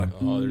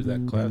Oh, there's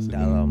that classic.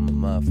 Dollar on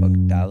my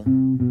motherfucker dollar.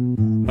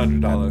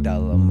 $100. Got a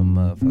dollar on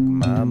my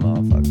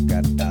motherfucker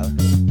got a dollar.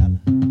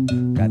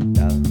 Got a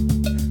dollar.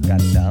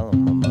 Got a dollar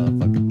on my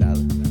motherfucker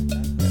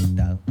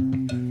dollar.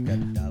 Got a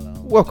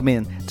dollar. Welcome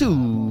in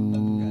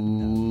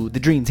to the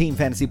Dream Team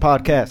Fantasy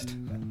Podcast.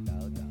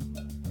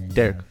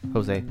 Derek,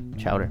 Jose,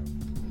 Chowder,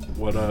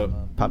 What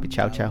up? Poppy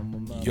Chow Chow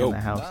Yo. in the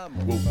house.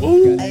 Woo,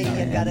 woo.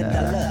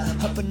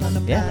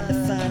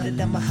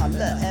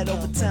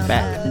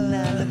 Back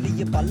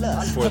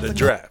For the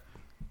draft.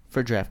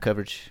 for draft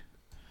coverage.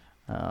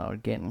 We're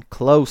getting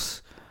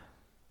close.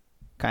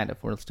 Kind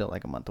of. We're still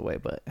like a month away,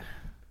 but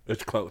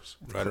It's close.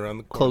 Right around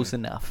the corner. close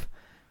enough.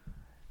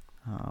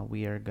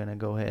 We are going to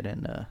go ahead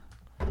and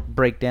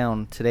break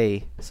down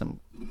today some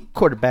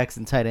quarterbacks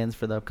and tight ends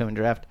for the upcoming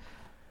draft.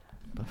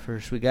 But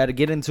first, we got to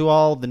get into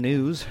all the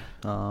news.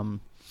 Aaron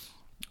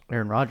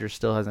Rodgers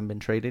still hasn't been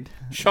traded,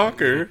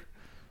 Shocker.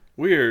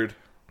 Weird.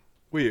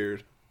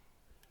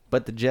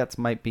 but the Jets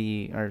might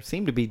be, or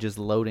seem to be, just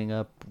loading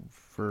up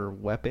for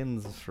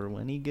weapons for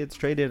when he gets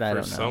traded. I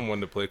For don't know.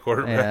 someone to play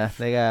quarterback. Yeah,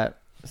 they got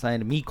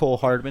signed Mecole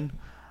Hardman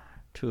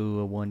to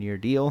a one-year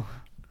deal.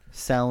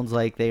 Sounds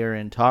like they are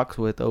in talks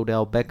with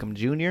Odell Beckham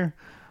Jr.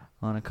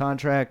 on a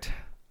contract.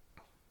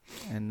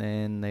 And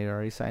then they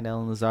already signed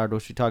Allen Lazard,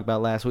 which we talked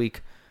about last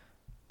week.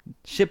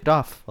 Shipped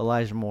off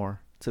Elijah Moore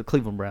to the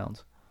Cleveland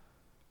Browns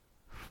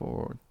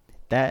for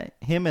that.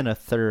 Him and a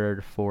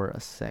third for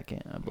a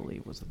second, I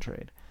believe, was the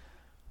trade.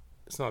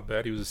 It's not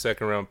bad. He was a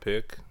second-round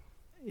pick.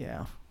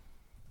 Yeah.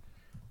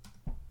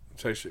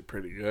 It's actually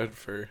pretty good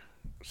for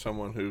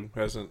someone who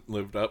hasn't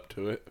lived up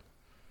to it.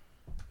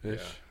 Ish.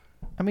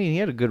 Yeah. I mean, he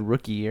had a good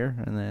rookie year,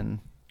 and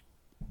then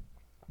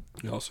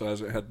He also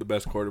hasn't had the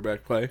best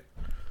quarterback play.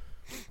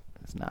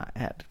 has not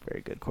had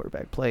very good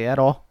quarterback play at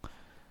all.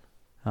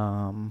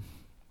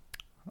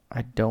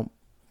 I don't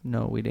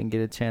know. We didn't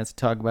get a chance to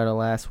talk about it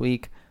last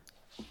week.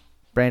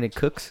 Brandon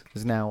Cooks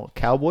is now a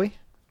Cowboy,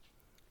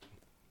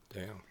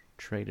 Damn.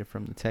 traded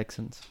from the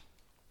Texans.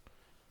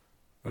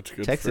 That's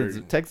good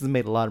Texans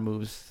made a lot of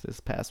moves this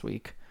past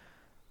week.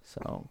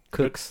 So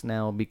Cooks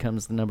now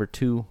becomes the number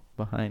 2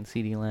 behind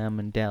CeeDee Lamb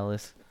in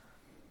Dallas.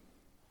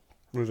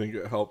 I think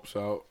it helps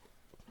out.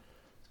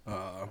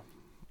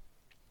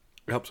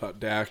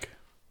 Dak.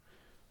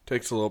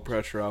 Takes a little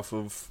pressure off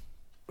of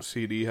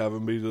CD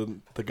having be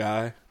the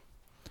guy.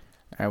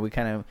 All right, we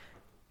kind of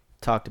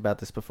talked about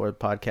this before the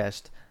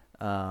podcast.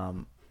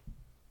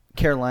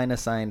 Carolina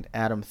signed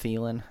Adam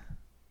Thielen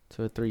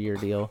to a 3-year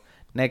deal.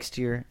 Next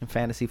year in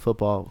fantasy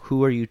football,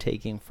 who are you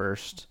taking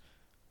first?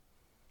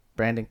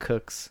 Brandon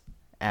Cooks,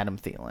 Adam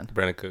Thielen.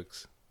 Brandon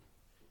Cooks.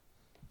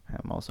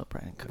 I'm also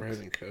Brandon Cooks.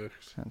 Brandon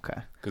Cooks.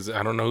 Okay. Because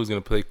I don't know who's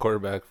going to play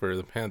quarterback for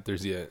the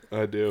Panthers yet.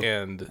 I do.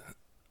 And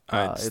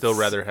I'd still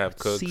rather have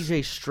Cooks.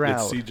 C.J.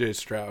 Stroud. It's CJ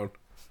Stroud.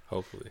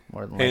 Hopefully.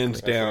 More than Hands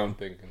likely. down. That's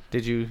what I'm thinking.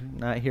 Did you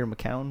not hear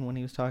McCown when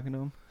he was talking to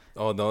him?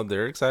 Oh, no,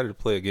 they're excited to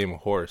play a game of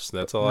horse.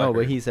 That's all I No, heard.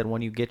 but he said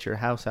when you get your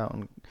house out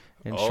in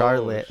Oh,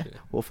 Charlotte, shit.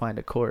 we'll find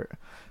a court.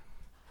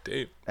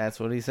 Dave, That's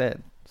what he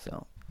said.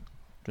 So,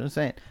 just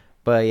saying.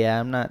 But yeah,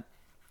 I'm not.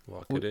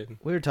 lock it in.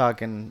 We were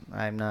talking.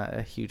 I'm not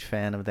a huge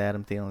fan of the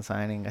Adam Thielen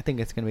signing. I think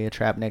it's going to be a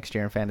trap next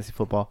year in fantasy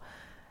football.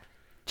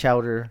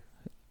 Chowder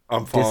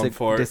I'm falling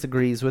for it.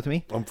 disagrees with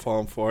me. I'm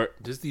falling for it.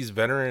 Just these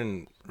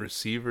veteran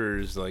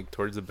receivers, like,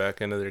 towards the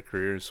back end of their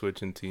careers,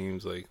 switching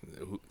teams. Like,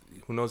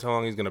 who knows how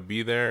long he's going to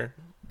be there?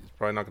 He's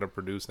probably not going to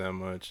produce that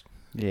much.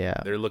 Yeah.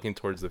 They're looking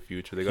towards the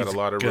future. They got He's a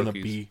lot of gonna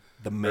rookies. be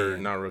the Or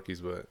man. not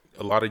rookies, but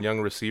a lot of young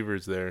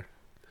receivers there.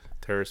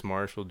 Terrace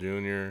Marshall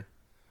Jr.,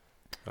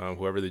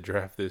 whoever they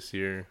draft this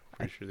year.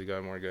 Pretty sure they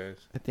got more guys.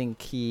 I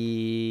think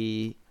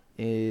he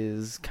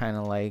is kind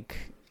of like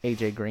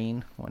AJ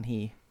Green when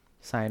he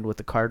signed with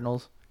the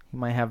Cardinals. He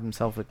might have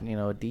himself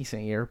a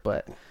decent year,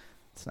 but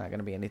it's not going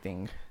to be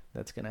anything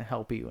that's going to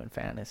help you in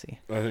fantasy.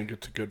 I think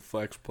it's a good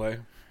flex play,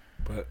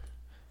 but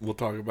we'll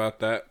talk about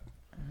that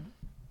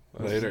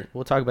later.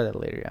 We'll talk about that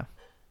later, yeah.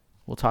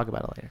 We'll talk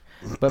about it later.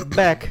 But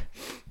back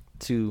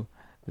to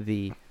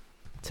the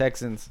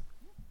Texans,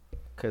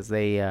 because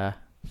they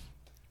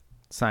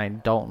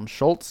signed Dalton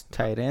Schultz,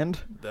 tight end.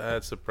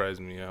 That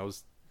surprised me. I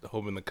was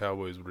hoping the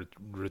Cowboys would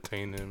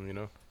retain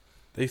him,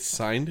 They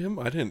signed him?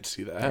 I didn't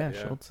see that. Yeah,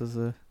 yeah. Schultz is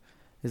a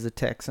When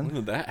Texan.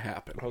 did that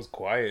happen? I was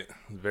quiet.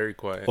 Very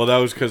quiet. Well, that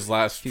was because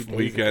last Few days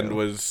weekend ago.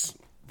 was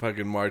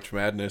fucking March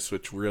Madness,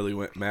 which really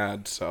went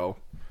mad, so.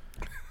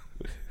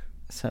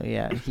 So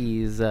yeah,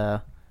 he's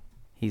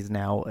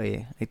now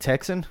a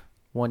Texan,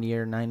 1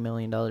 year, $9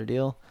 million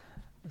deal.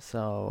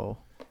 So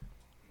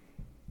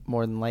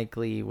more than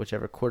likely,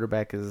 whichever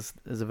quarterback is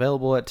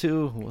available at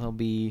 2 will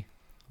be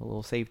a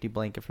little safety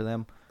blanket for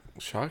them.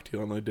 Shocked he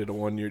only did a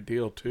 1-year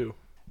deal, too.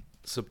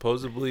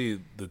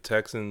 Supposedly, the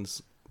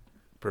Texans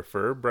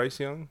prefer Bryce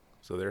Young,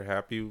 so they're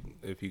happy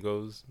if he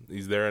goes.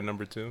 He's there at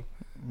number 2.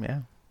 Yeah.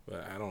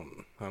 But I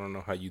don't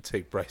know how you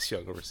take Bryce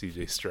Young over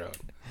C.J. Stroud.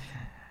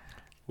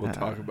 We'll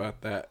talk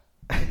about that.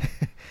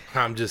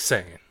 I'm just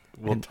saying.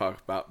 We'll talk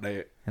about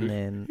that. And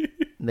then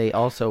they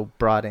also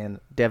brought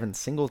in Devin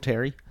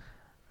Singletary,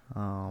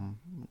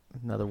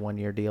 Another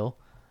 1-year deal,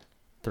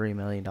 $3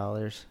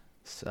 million.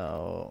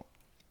 So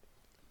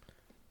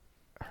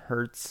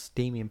hurts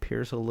Damian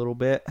Pierce a little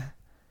bit.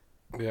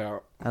 Yeah.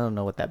 I don't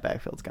know what that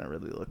backfield's going to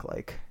really look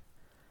like.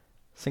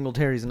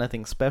 Singletary's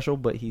nothing special,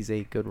 but he's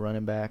a good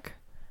running back.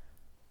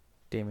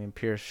 Damian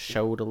Pierce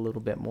showed a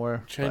little bit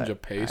more. Change but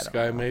of pace I don't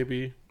guy, know.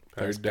 maybe.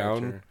 Pass Third down.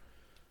 catcher.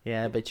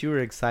 Yeah, but you were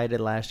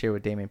excited last year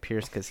with Damian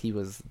Pierce because he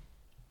was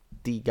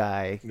the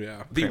guy.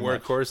 Yeah. The Pretty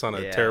much. workhorse on a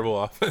Yeah.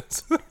 terrible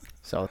offense.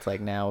 So it's like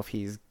now if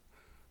he's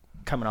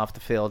coming off the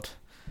field,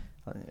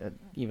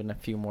 even a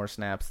few more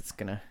snaps, it's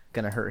gonna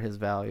hurt his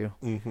value.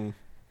 Mm-hmm.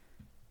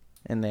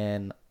 And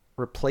then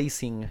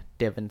replacing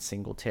Devin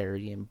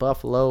Singletary in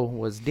Buffalo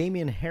was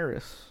Damian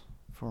Harris,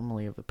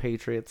 formerly of the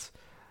Patriots.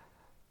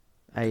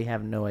 I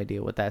have no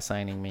idea what that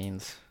signing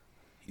means.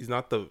 He's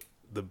not the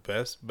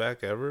best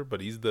back ever,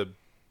 but he's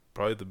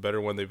probably the better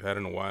one they've had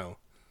in a while.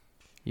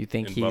 You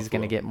think In he's going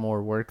Buffalo. to get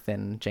more work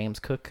than James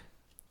Cook?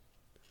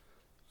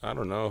 I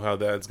don't know how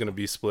that's going to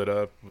be split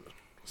up,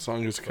 As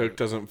long as Cook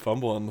doesn't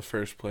fumble on the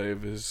first play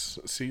of his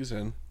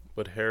season.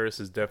 but Harris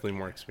is definitely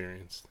more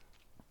experienced.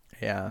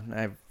 Yeah,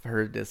 I've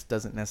heard this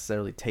doesn't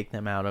necessarily take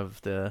them out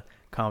of the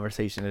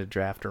conversation to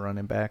draft a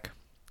running back.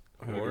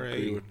 I would Or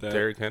agree with that.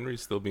 Derrick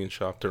Henry's still being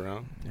shopped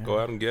around. Yeah. Go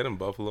out and get him,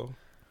 Buffalo.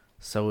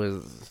 So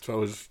is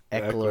So is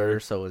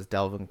Eckler, so is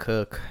Dalvin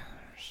Cook.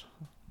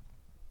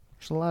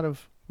 There's a lot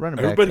of running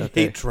backs Everybody out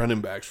there. hates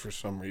running backs for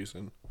some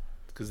reason.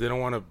 Because they don't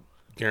want to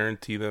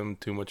guarantee them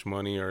too much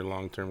money or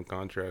long-term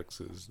contracts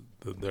is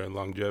their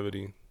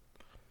longevity.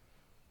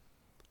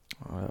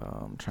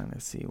 I'm trying to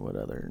see what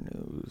other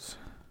news.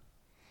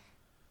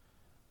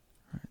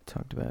 All right,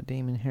 talked about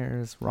Damon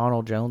Harris.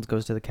 Ronald Jones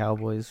goes to the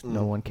Cowboys.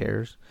 No one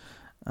cares.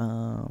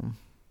 Yeah.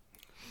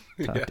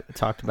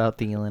 Talked about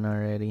Thielen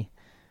already.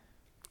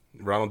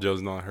 Ronald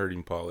Joe's not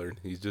hurting Pollard.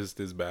 He's just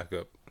his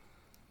backup.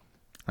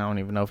 I don't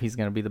even know if he's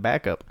going to be the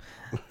backup.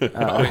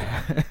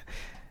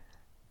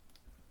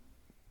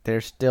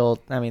 There's still,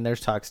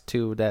 there's talks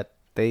too that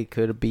they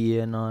could be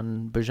in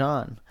on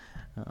Bijan.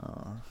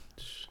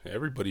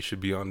 Everybody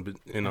should be on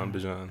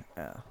Bijan.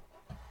 Yeah.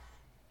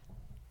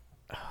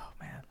 Oh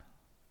man,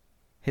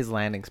 his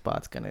landing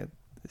spot's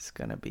it's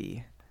gonna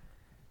be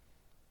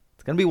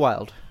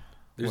wild.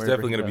 There's Wherever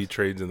definitely he going to be goes.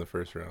 trades in the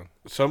first round.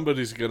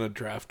 Somebody's going to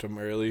draft him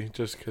early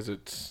just because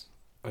it's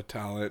a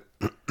talent.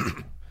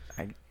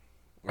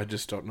 I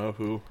just don't know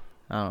who.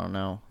 I don't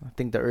know. I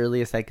think the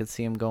earliest I could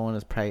see him going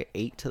is probably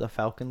 8 to the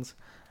Falcons.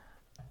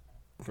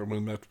 I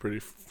mean, that's pretty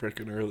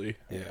freaking early.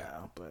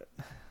 But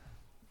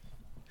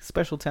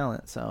special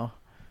talent. So,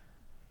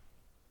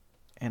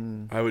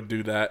 and I would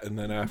do that, and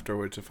then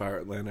afterwards, if I were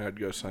Atlanta, I'd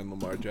go sign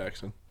Lamar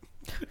Jackson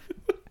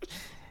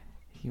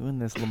you win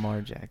this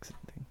Lamar Jackson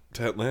thing.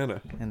 to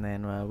Atlanta. And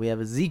then we have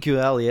Ezekiel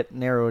Elliott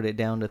narrowed it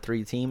down to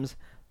 3 teams: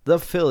 the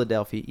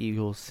Philadelphia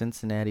Eagles,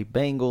 Cincinnati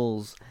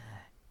Bengals,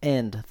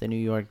 and the New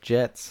York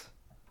Jets.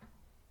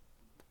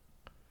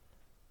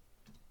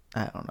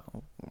 I don't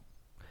know.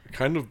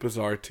 Kind of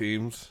bizarre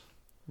teams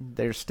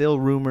There's still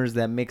rumors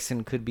that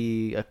Mixon could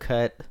be a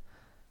cut.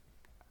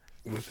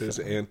 with his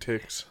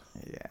antics.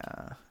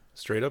 Yeah.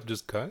 Straight up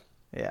just cut?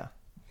 Yeah.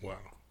 Wow.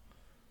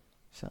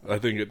 So, I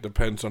think it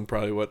depends on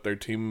probably what their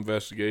team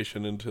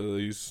investigation into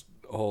these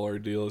whole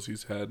ordeals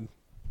he's had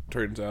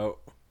turns out.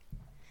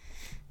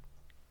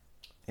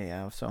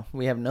 yeah, so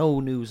we have no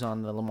news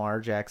on the Lamar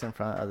Jackson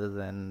front other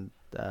than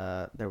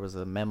there was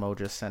a memo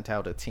just sent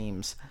out to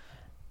teams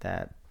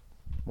that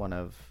one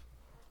of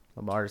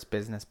Lamar's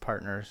business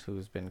partners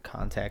who's been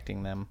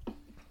contacting them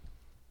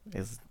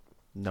is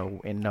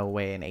in no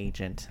way an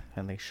agent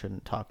and they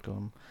shouldn't talk to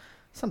him.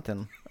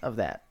 Something of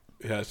that.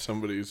 Yeah,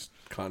 somebody's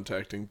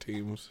contacting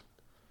teams.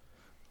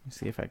 Let me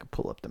see if I could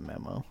pull up the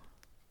memo.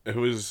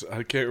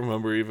 I can't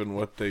remember even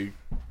what they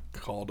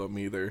called him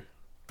either.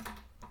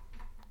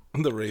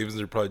 The Ravens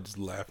are probably just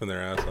laughing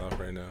their ass off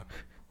right now.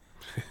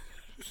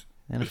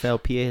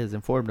 NFLPA has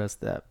informed us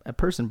that a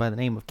person by the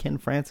name of Ken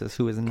Francis,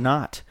 who is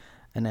not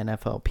an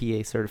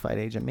NFLPA certified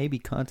agent, may be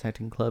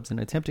contacting clubs and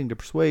attempting to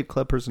persuade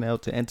club personnel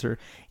to enter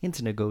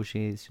into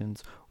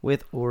negotiations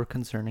with or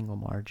concerning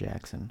Lamar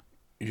Jackson.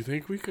 You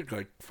think we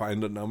could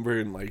find a number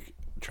and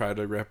try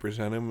to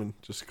represent him and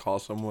just call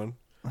someone?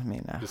 I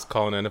mean, Just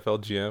call an NFL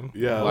GM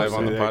Yeah, live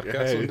on the let's say,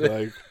 podcast. Hey, one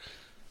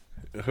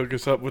day. hook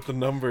us up with the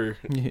number,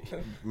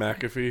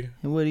 McAfee.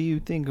 what do you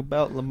think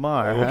about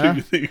Lamar, What huh? do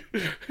you think?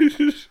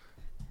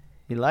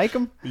 You like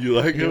him? You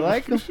like You him?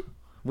 like him?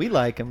 We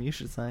like him. You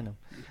should sign him.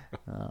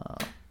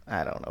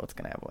 I don't know what's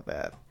going to happen with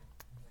that.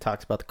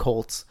 Talks about the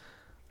Colts.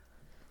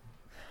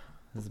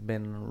 There's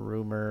been a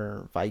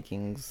rumor.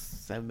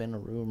 Vikings have been a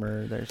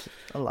rumor. There's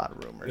a lot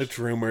of rumors. It's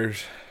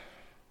rumors.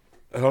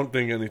 I don't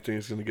think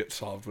anything's going to get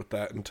solved with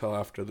that until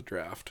after the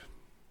draft.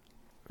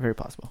 Very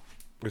possible.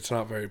 It's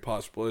not very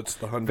possible. It's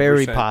the 100%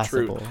 Very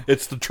possible. truth.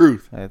 It's the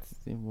truth.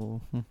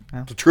 Well,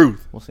 The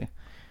truth. we'll see.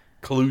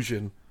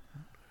 Collusion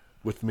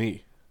with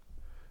me.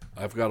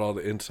 I've got all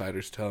the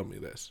insiders telling me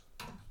this.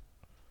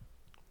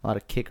 A lot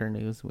of kicker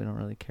news. We don't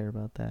really care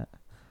about that.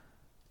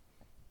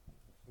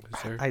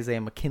 Is there? Isaiah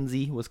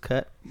McKenzie was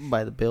cut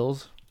by the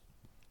Bills.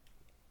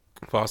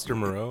 Foster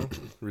Moreau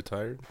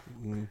retired.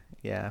 Mm,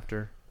 Yeah,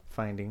 after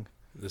finding.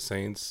 The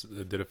Saints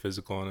did a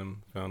physical on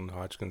him, found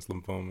Hodgkin's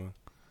lymphoma.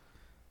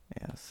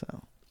 Yeah,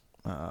 so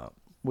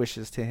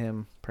wishes to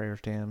him,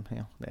 prayers to him,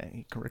 that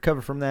he can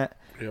recover from that.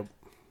 Yep.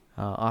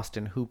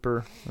 Austin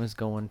Hooper was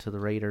going to the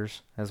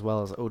Raiders, as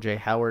well as O.J.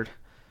 Howard.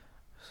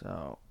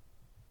 So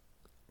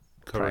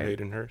Covered Right.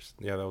 Hayden Hurst.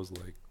 Yeah, that was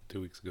like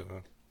 2 weeks ago. Huh?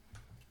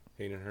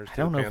 Hayden Hurst. I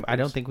to don't the know. I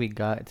don't Panthers. think we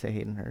got to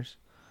Hayden Hurst.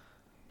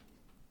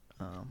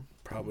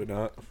 Probably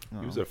not.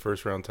 He was a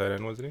first round tight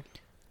end, wasn't he?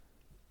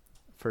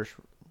 first.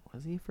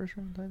 Was he a first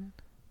round tight end?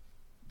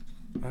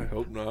 I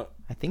hope not.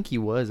 I think he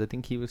was. I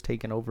think he was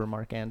taken over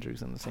Mark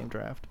Andrews in the same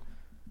draft,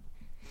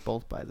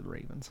 both by the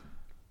Ravens.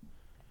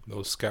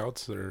 Those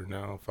scouts are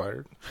now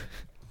fired.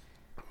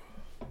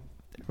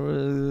 There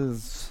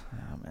was,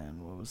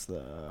 what was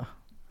the?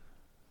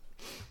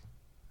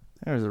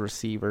 There was a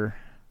receiver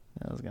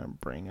that I was gonna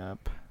bring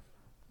up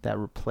that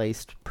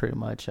replaced pretty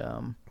much.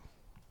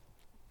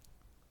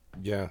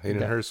 Yeah, Hayden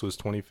That- Hurst was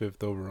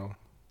 25th overall.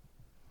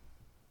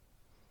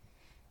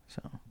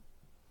 So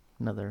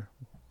another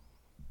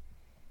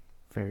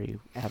very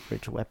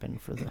average weapon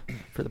for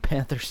the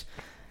Panthers.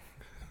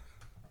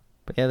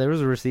 But yeah, there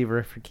was a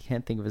receiver. I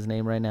can't think of his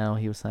name right now.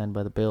 He was signed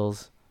by the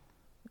Bills,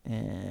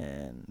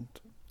 and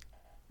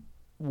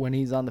when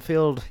he's on the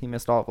field, he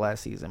missed all of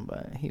last season,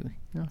 but he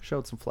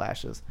showed some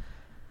flashes,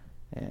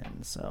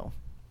 and so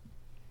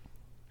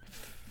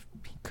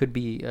he could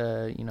be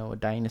a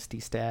dynasty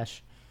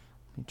stash.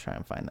 Let me try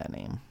and find that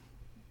name.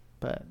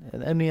 But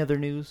any other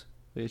news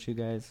that you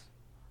guys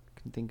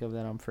can think of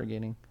that I'm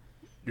forgetting?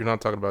 You're not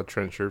talking about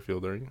Trent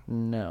Sherfield, are you?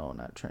 No,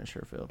 not Trent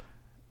Sherfield.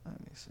 Let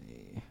me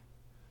see.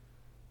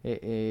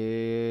 It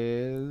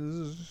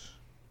is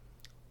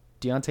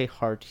Deontay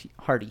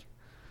Hardy,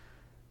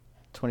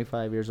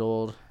 25 years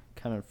old,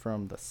 coming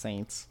from the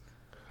Saints.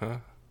 Huh?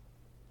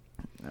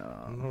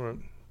 All right.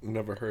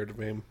 Never heard of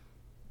him.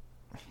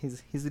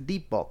 He's a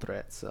deep ball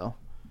threat, so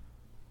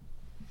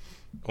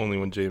Only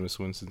when Jameis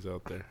Winston's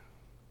out there.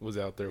 Was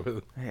out there with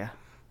him. yeah.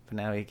 But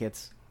now he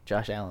gets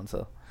Josh Allen,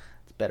 so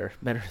it's better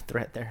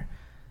threat there.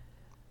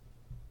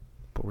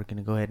 But we're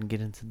gonna go ahead and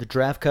get into the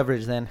draft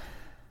coverage then.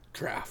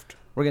 Draft.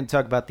 We're going to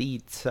talk about the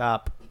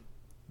top.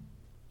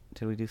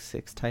 Did we do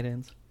 6 tight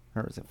ends?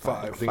 Or was it 5?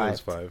 Five. I think it was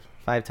 5.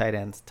 5 tight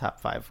ends, top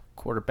 5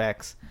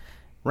 quarterbacks.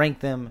 Rank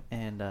them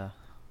and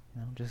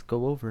just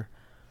go over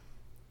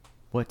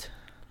what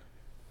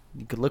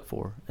you could look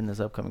for in this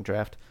upcoming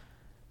draft.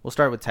 We'll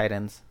start with tight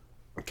ends,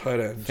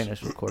 Tight ends.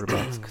 finish with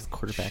quarterbacks because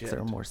quarterbacks Shit.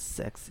 are more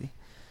sexy.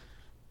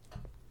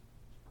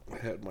 I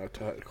had my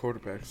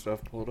quarterback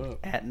stuff pulled up.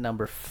 At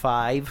number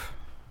 5,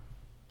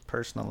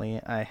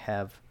 personally, I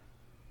have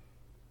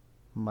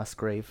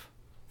Musgrave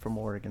from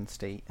Oregon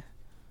State.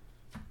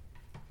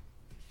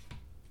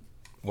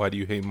 Why do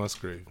you hate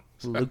Musgrave?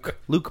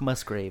 Luke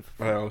Musgrave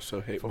I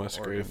also hate from Oregon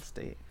Musgrave.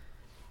 State.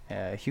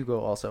 Hugo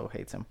also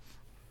hates him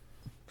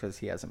because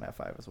he has him at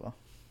 5 as well.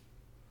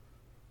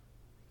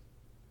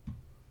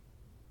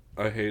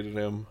 I hated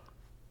him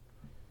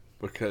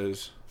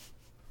because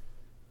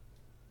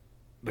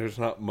there's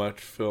not much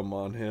film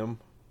on him.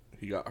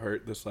 He got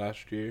hurt this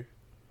last year.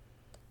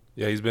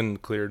 Yeah, he's been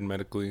cleared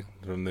medically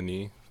from the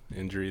knee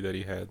injury that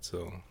he had,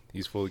 so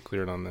he's fully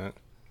cleared on that.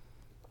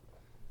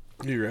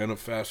 He ran a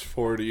fast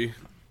 40,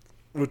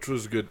 which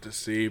was good to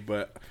see,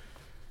 but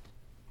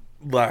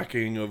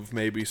lacking of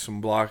maybe some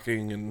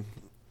blocking, and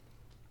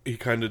he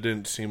kind of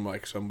didn't seem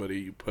like somebody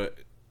you put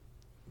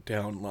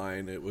down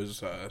line. It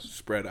was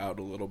spread out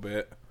a little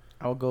bit.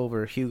 I'll go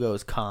over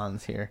Hugo's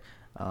cons here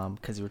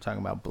because you were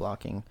talking about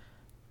blocking.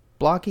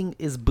 Blocking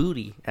is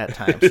booty at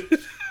times.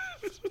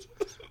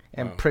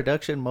 And Wow.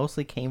 production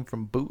mostly came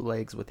from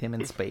bootlegs with him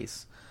in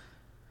space.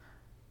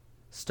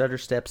 Stutter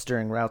steps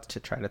during routes to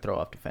try to throw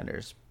off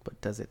defenders,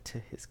 but does it to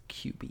his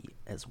QB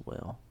as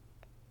well.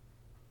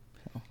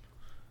 So,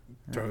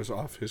 Throws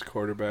off his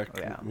quarterback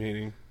Yeah.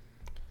 meaning.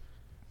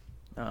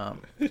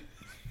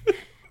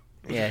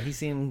 yeah, he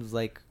seems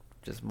like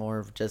just more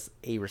of just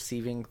a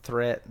receiving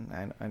threat.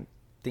 And I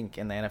think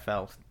in the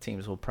NFL,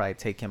 teams will probably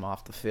take him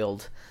off the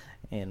field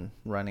in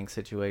running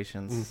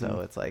situations. So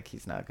it's like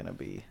he's not going to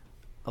be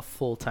a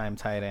full-time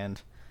tight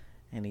end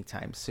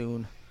anytime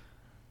soon.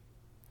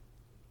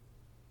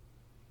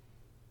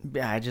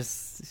 Yeah, I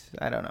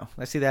don't know.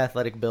 I see the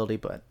athletic ability,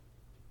 but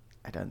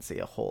I don't see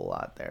a whole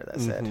lot there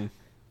that said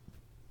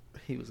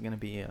he was going to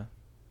be a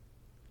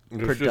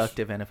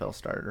productive NFL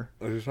starter.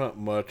 There's not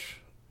much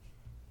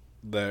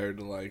there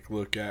to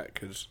look at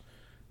because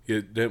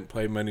he didn't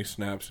play many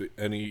snaps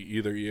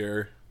either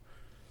year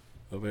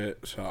of it,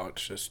 so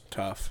it's just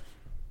tough.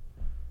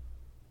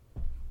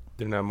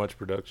 Didn't have much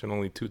production,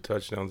 only 2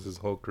 touchdowns his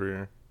whole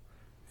career.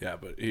 Yeah,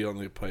 but he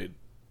only played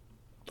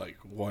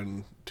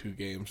 1-2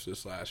 games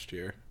this last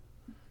year.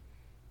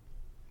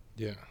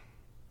 Yeah.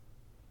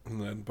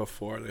 And then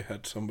before they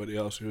had somebody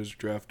else who was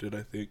drafted,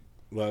 I think,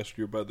 last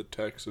year by the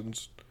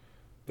Texans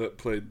that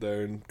played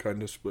there and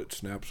kind of split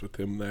snaps with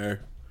him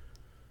there.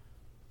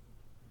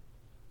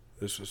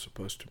 This was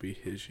supposed to be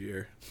his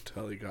year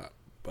until he got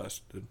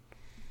busted.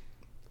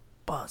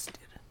 Busted.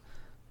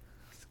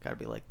 It's got to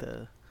be like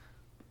those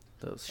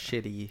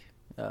shitty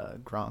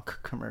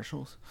Gronk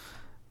commercials.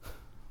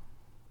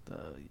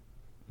 The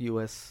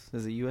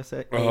is it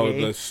USA? Oh,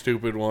 the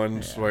stupid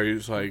ones Yeah. where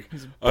he's like,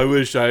 I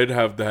wish I'd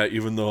have that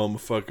even though I'm a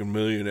fucking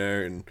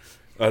millionaire and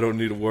I don't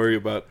need to worry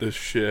about this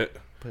shit.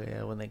 But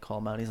yeah, when they call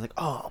him out, he's like,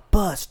 "Oh,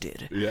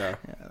 busted." Yeah.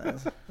 Yeah,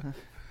 that's what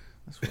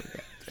we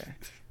got there.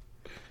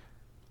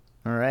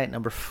 All right,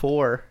 number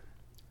 4.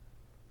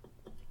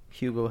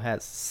 Hugo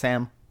has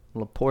Sam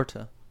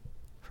Laporta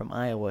from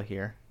Iowa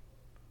here.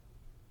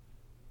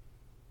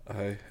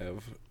 I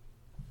have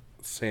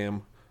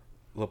Sam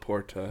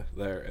Laporta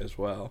there as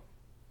well.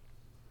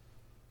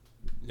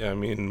 Yeah, I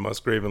mean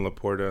Musgrave and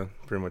Laporta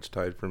pretty much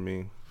tied for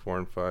me, 4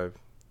 and 5.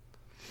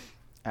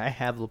 I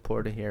have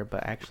Laporta here,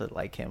 but I actually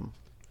like him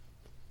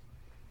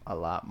a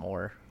lot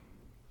more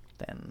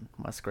than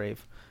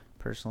Musgrave.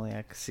 Personally,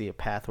 I could see a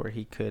path where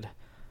he could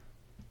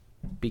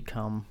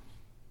become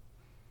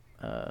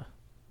a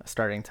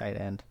starting tight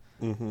end.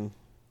 Mm-hmm.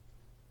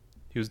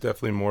 He was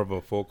definitely more of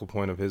a focal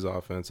point of his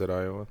offense at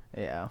Iowa.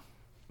 Yeah.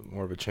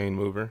 More of a chain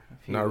mover.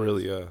 He Not was.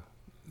 really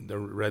the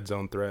red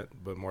zone threat,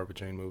 but more of a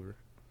chain mover.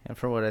 And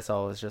from what I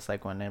saw, it was just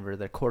like whenever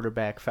the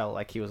quarterback felt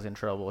like he was in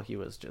trouble, he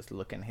was just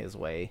looking his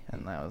way,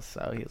 and that was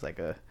he was like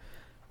a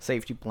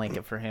safety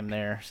blanket for him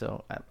there.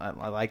 So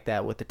I like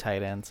that with the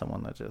tight end,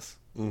 someone that just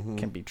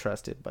can be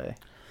trusted by.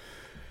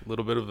 A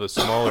little bit of a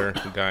smaller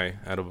guy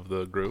out of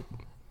the group,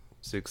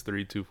 6'3",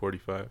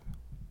 245.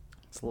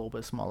 It's a little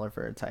bit smaller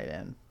for a tight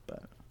end,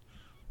 but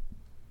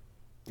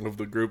Of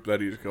the group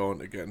that he's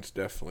going against,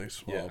 definitely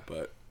small, Yeah.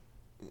 but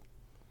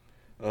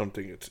I don't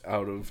think it's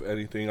out of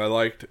anything.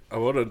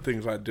 One of the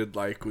things I did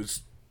like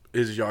was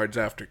his yards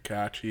after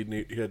catch. He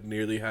had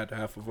nearly had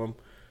half of them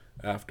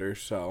after,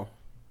 so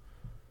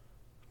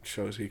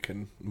shows he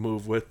can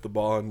move with the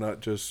ball and not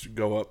just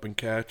go up and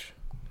catch.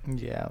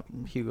 yeah,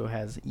 Hugo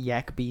has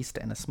Yak Beast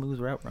and a smooth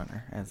route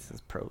runner as his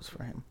pros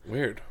for him.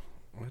 Weird.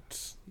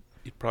 What's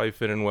He'd probably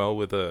fit in well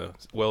with a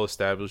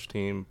well-established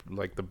team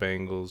like the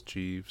Bengals,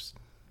 Chiefs,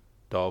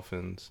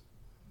 Dolphins.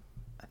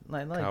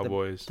 I like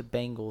Cowboys. The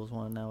Bengals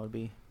one. That would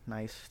be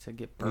nice to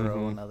get Burrow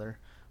Mhm. another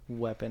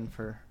weapon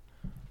for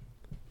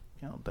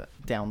the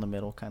down the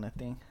middle kind of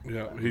thing.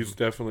 Yeah, he's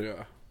definitely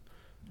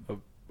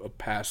a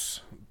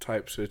pass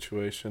type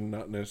situation,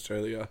 not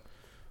necessarily a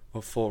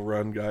full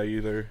run guy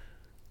either.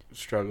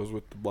 Struggles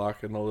with the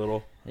blocking a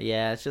little.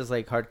 Yeah, it's just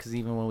like hard because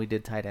even when we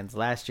did tight ends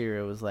last year,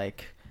 it was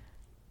like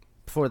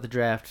before the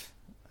draft.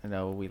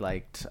 We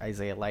liked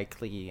Isaiah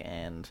Likely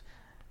and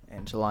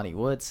Jelani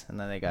Woods, and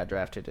then they got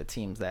drafted to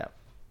teams that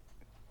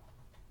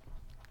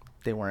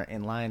they weren't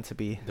in line to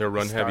be They're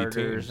run-heavy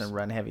starters teams. and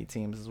run heavy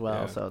teams as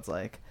well. Yeah. So it's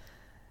like,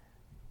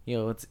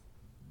 it's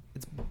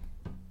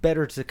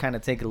better to kind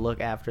of take a look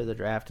after the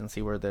draft and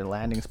see where their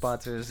landing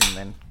spots is, and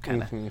then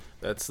kind of Mhm.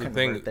 That's the convert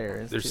thing.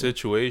 theirs, Their too.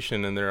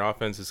 situation and their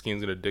offensive scheme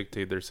is going to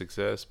dictate their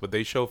success, but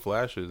they show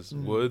flashes.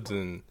 Mm-hmm. Woods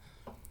and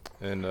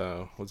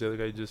what's the other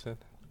guy you just said?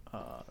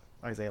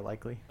 Isaiah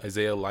Likely.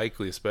 Isaiah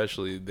Likely,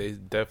 especially. They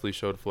definitely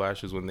showed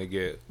flashes when they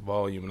get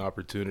volume and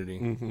opportunity.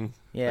 Mm-hmm.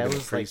 Yeah, Like it in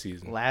was like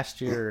preseason.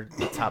 last year,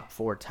 the top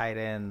 4 tight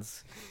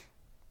ends.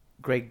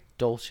 Greg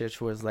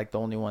Dulcich was like the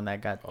only one that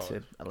got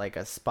to like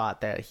a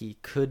spot that he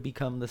could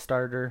become the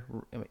starter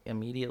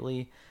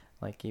immediately.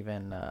 Like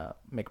even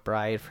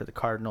McBride for the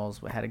Cardinals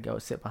had to go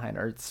sit behind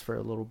Ertz for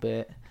a little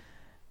bit,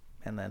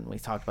 and then we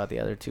talked about the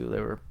other two. They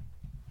were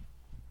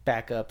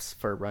backups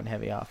for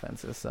run-heavy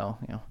offenses. So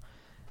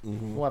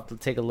we'll have to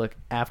take a look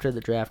after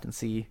the draft and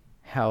see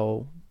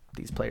how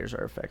these players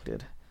are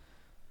affected.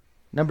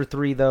 Number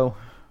 3, though,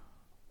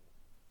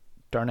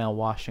 Darnell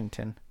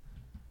Washington.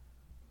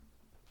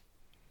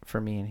 For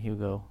me and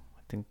Hugo,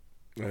 I think.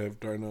 I have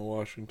Darnell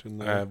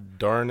Washington I there. have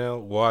Darnell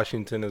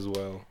Washington as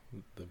well.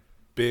 The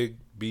big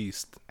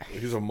beast.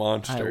 He's a I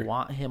monster.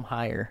 want him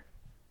higher.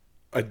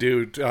 I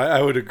do.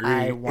 I would agree.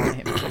 I want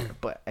him higher,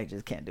 but I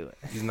just can't do it.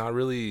 He's not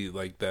really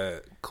like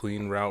that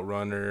clean route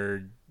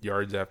runner,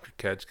 yards after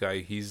catch guy.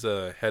 He's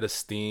a head of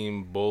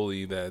steam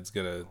bully that's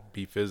going to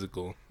be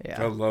physical. I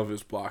Yeah, love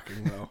his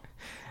blocking though.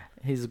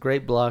 he's a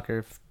great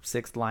blocker,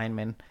 6th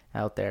lineman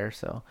out there.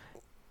 So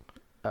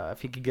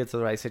if he could get to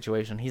the right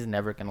situation, he's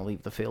never going to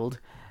leave the field.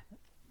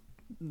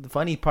 The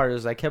funny part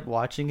is I kept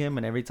watching him,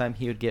 and every time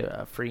he would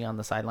get free on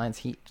the sidelines,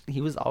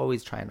 he was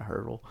always trying to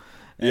hurdle.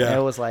 And Yeah.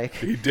 it was like,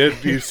 He did.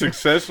 He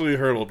successfully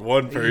hurdled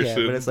one person.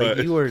 yeah, but it's like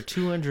you are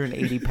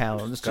 280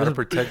 pounds. Got to Just-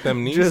 protect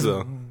them knees, just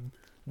though.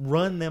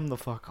 run them the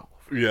fuck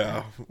over.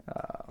 Yeah.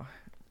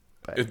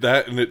 But-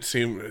 That and it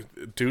seemed,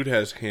 dude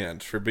has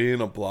hands for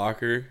being a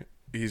blocker.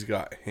 He's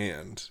got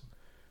hands,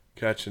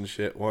 catching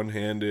shit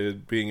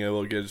one-handed, being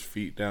able to get his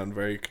feet down,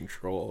 very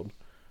controlled.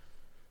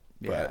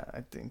 Yeah,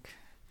 I think.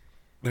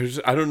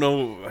 I don't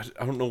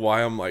know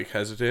why I'm like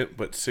hesitant,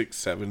 but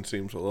 6'7"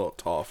 seems a little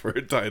tall for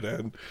a tight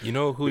end. You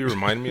know who he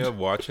reminded me of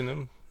watching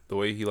him? The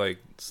way he like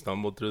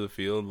stumbled through the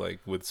field, like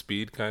with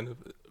speed, kind of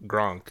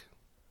Gronk.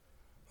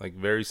 like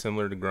very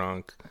similar to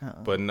Gronk,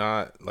 but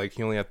not like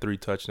he only had 3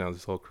 touchdowns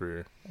his whole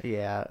career.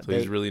 Yeah. So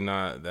he's really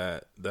not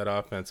that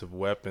offensive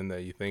weapon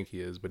that you think he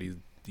is, but he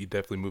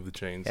definitely moved the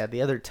chains. Yeah,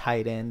 the other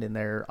tight end in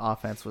their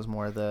offense was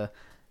more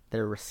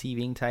their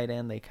receiving tight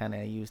end. They kind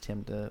of used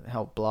him to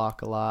help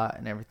block a lot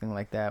and everything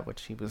like that,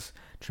 which he was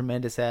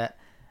tremendous at.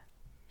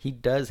 He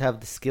does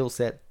have the skill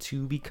set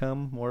to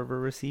become more of a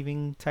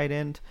receiving tight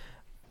end,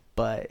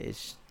 but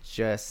it's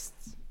just,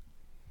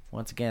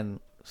 once again,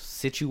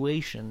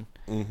 situation.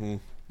 Mm-hmm.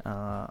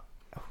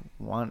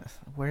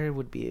 Where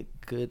would be a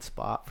good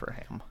spot for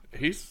him?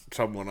 He's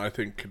someone I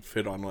think could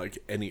fit on like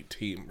any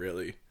team,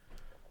 really.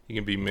 He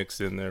can be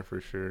mixed in there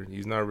for sure.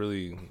 He's not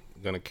really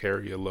going to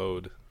carry a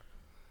load.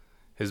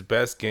 His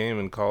best game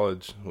in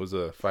college was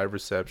a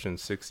 5-reception,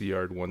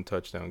 60-yard, 1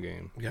 touchdown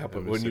game. Yeah, at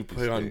but when you Mississippi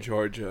play on State.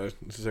 Georgia,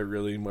 is there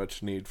really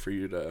much need for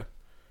you to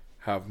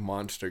have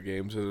monster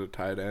games as a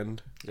tight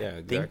end? Yeah, I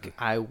exactly. think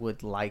I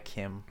would like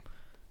him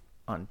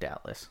on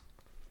Dallas.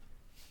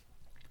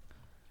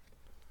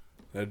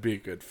 That'd be a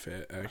good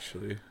fit,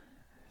 actually.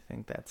 I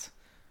think that's...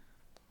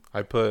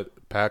 I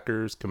put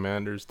Packers,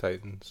 Commanders,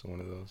 Titans, one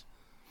of those.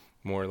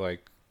 More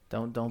like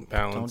Don't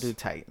balance. do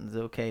Titans,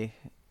 okay?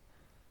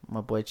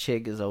 My boy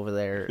Chig is over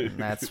there, and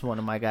that's one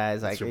of my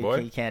guys. That's your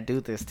boy? He can't do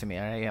this to me.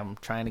 All right, I'm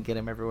trying to get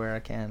him everywhere I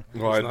can.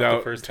 Well, It's I not the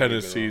doubt first time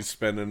you've been Tennessee's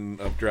spending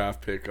a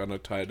draft pick on a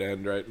tight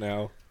end right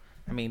now.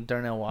 I mean,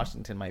 Darnell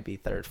Washington might be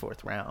 3rd,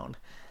 4th round.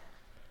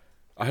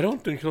 I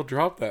don't think he'll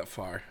drop that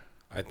far.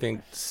 I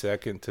think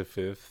 2nd to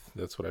 5th.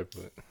 That's what I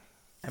put.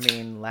 I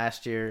mean,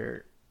 last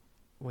year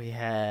we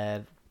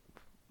had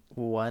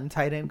one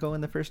tight end go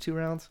in the first 2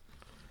 rounds.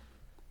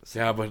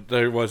 Yeah, but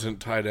there wasn't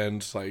tight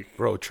ends like...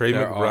 Bro, Trey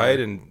There McBride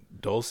are. and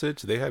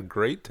Dulcich, they had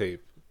great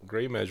tape,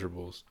 great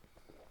measurables.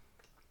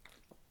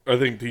 I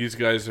think these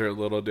guys are a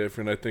little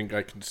different. I think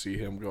I can see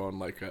him going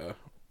like a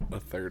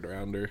 3rd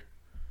rounder.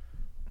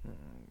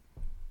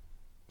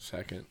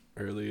 2nd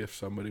early if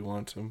somebody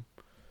wants him.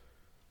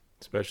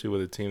 Especially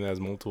with a team that has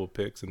multiple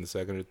picks in the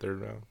 2nd or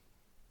 3rd round.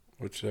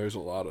 Which there's a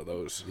lot of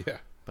those. Yeah.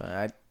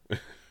 But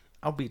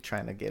I'll be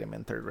trying to get him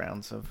in 3rd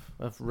rounds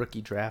of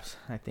rookie drafts,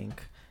 I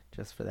think,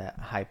 just for that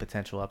high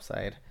potential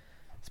upside,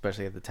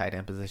 especially at the tight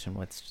end position,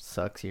 which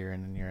sucks year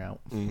in and year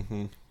out.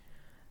 Mm-hmm.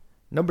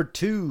 Number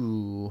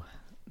 2,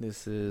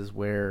 this is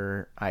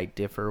where I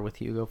differ with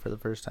Hugo for the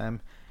first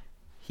time.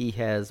 He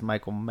has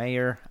Michael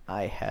Mayer.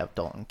 I have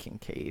Dalton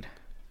Kincaid.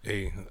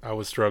 Hey, I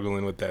was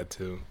struggling with that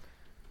too.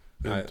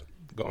 And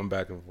Going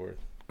back and forth.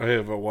 I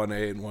have a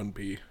 1A and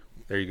 1B.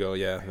 There you go.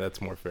 Yeah,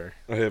 that's more fair.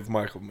 I have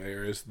Michael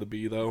Mayer as the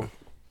B, though.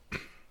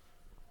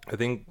 I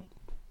think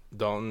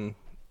Dalton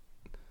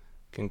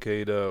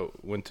Kincaid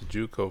went to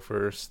JUCO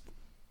first,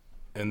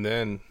 and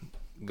then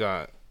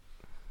got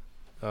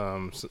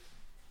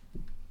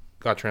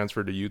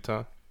transferred to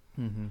Utah,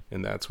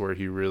 and that's where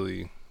he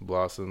really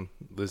blossomed.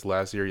 This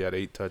last year, he had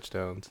 8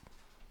 touchdowns,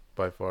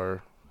 by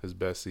far his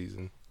best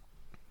season.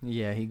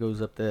 Yeah, he goes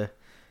up the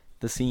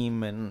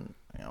seam and,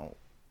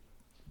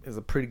 is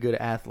a pretty good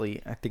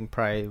athlete. I think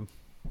probably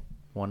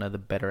one of the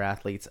better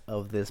athletes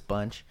of this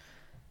bunch.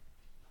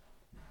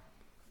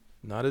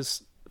 Not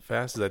as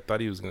fast as I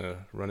thought he was going to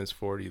run his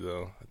 40,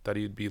 though. I thought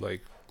he'd be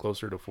like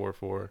closer to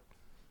 4.4.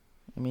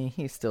 I mean,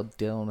 he's still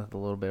dealing with a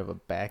little bit of a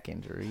back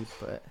injury,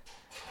 but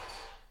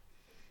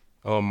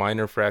Oh, a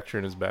minor fracture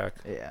in his back.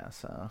 yeah,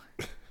 so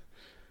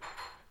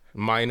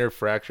Minor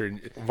fracture.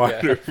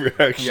 Minor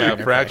fracture. Yeah,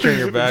 fracturing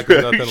your back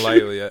is nothing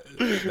lightly.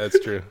 That's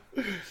true.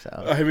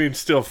 I mean,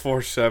 still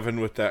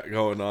 4.7 with that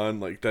going on.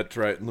 Like, that's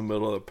right in the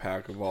middle of the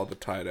pack of all the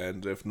tight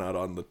ends, if not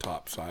on the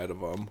top side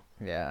of them.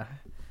 yeah.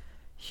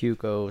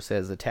 Hugo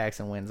says attacks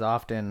and wins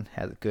often,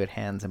 has good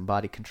hands and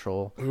body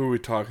control. Who are we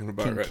talking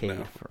about Kincaid right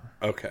now?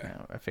 Okay.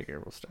 I figure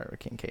we'll start with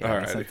Kincaid.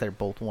 Alrighty. Since they're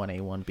both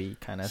 1A, 1B,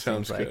 kind of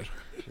Sounds seems like.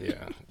 good.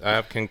 Yeah, I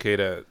have Kincaid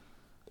at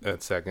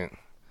second.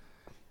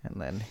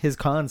 And then his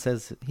con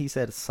says he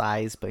said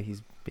size, but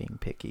he's being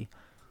picky.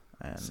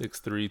 And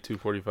 6'3",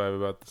 245,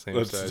 about the same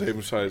That's size. the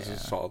same size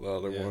as all the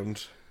other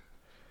ones.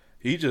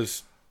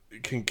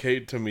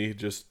 Kincaid to me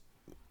just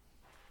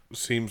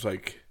seems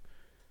like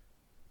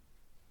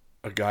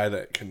a guy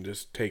that can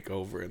just take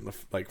over in the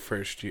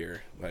first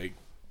year. Like,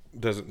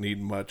 doesn't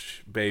need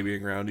much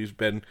babying around.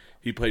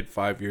 He played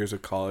 5 years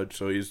of college,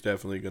 so he's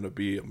definitely going to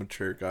be a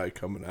mature guy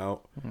coming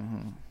out.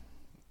 Mm-hmm.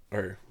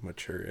 Or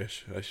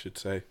mature-ish, I should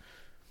say.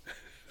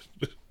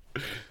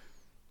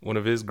 One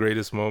of his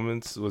greatest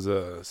moments was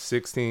a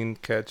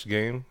 16-catch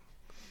game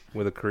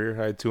with a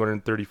career-high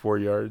 234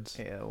 yards.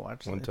 yeah,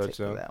 watch One the tape of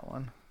touchdown. that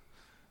one.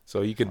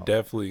 So he could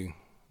definitely,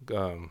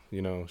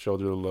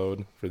 shoulder the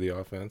load for the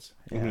offense.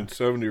 I mean,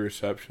 70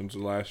 receptions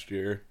last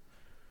year.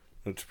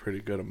 That's a pretty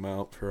good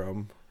amount for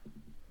him.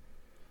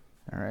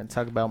 All right,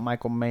 talk about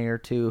Michael Mayer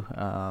too.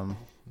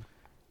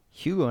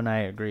 Hugo and I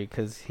agree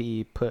because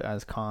he put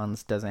as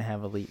cons doesn't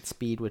have elite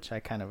speed, which I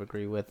kind of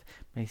agree with.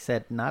 He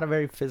said not a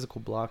very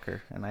physical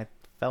blocker, and I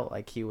felt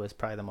like he was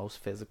probably the most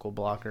physical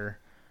blocker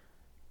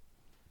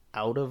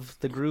out of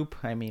the group.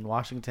 I mean,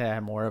 Washington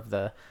had more of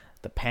the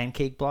the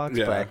pancake blocks,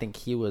 Yeah. but I think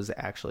he was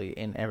actually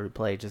in every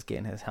play just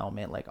getting his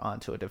helmet like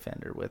onto a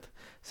defender with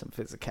some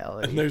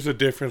physicality. And there's a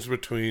difference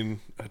between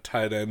a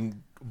tight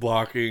end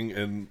blocking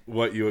and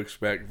what you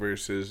expect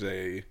versus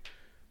a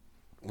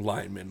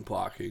lineman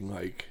blocking.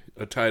 Like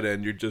a tight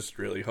end, you're just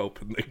really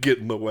hoping they get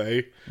in the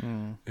way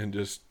and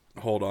just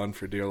hold on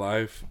for dear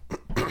life.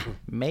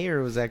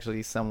 Mayer was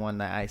actually someone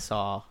that I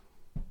saw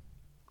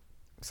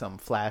some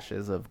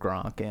flashes of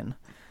Gronk in,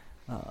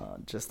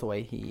 just the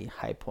way he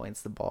high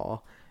points the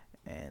ball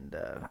and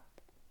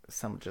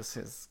some just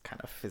his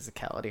kind of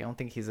physicality. I don't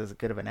think he's as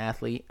good of an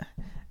athlete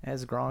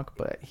as Gronk,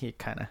 but he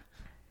kind of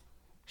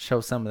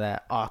shows some of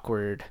that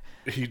awkward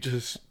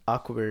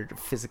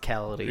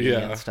physicality Yeah.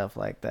 and stuff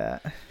like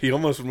that. He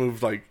almost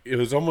moved like it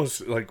was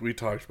almost like we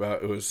talked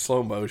about. It was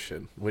slow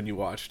motion when you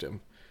watched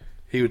him.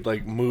 He would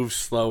like move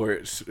slower.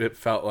 It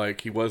felt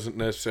like he wasn't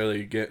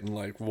necessarily getting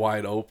like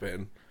wide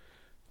open,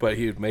 but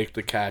he would make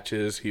the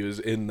catches. He was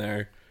in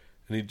there,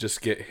 and he'd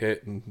just get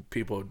hit, and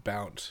people would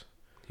bounce.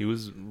 He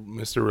was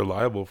Mr.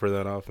 Reliable for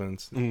that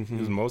offense. He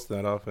was most of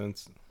that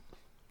offense.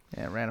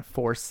 Yeah, ran a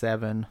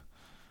 4.7.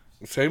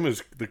 Same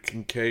as the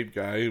Kincaid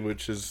guy,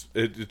 which is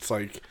it's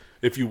like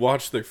if you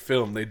watch their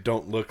film, they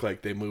don't look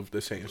like they move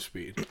the same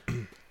speed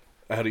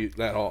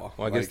at all.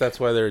 Well, I guess that's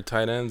why they're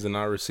tight ends and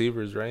not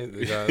receivers, right?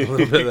 They got a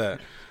little bit of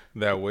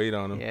that weight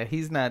on them. Yeah,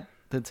 he's not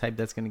the type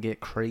that's going to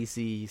get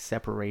crazy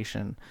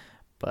separation,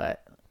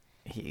 but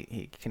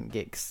he can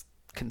get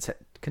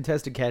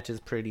contested catches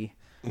pretty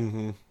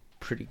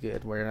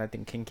good, where I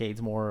think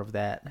Kincaid's more of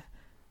that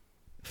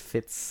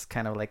fits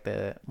kind of like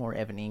the more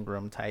Evan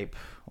Ingram type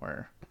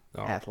or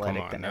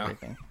athletic than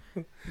everything.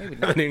 Maybe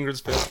not. Evan Ingram's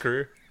failed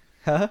career.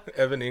 Huh?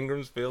 Evan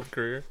Ingram's failed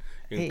career.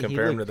 You can Hey,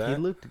 compare him to He that.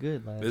 looked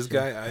good last This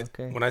year. guy,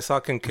 Okay. when I saw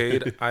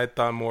Kincaid, I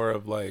thought more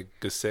of like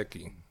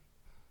Gesicki.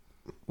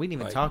 We didn't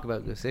even like- talk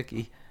about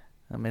Gesicki.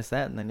 I missed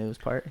that in the news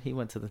part. He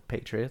went to the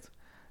Patriots.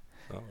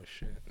 Oh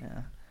shit!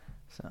 Yeah.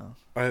 So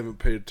I haven't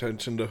paid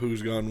attention to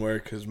who's gone where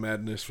because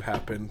madness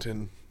happened,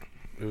 and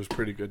it was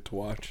pretty good to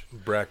watch.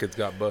 Brackets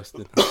got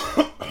busted,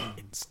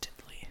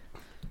 instantly.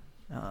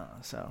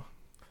 So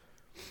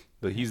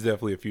but he's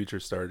definitely a future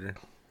starter.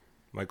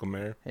 Michael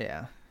Mayer.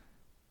 yeah.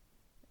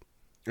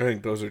 I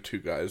think those are two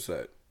guys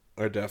that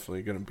are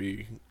definitely going to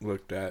be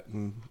looked at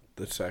in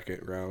the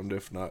second round,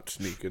 if not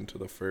sneak into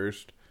the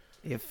first.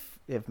 If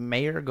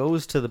Mayer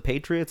goes to the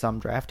Patriots, I'm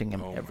drafting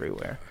him Oh my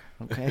everywhere.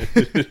 Okay.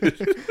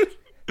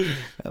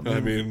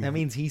 that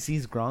means he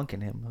sees Gronk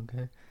in him.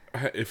 Okay.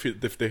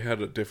 If they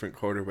had a different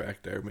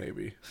quarterback there,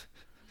 maybe.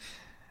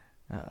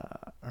 All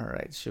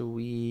right. Shall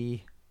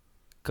we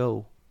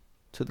go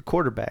to the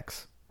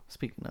quarterbacks?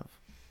 Speaking of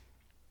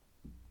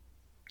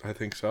I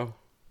think so.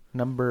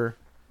 number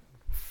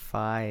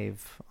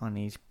 5 on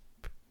each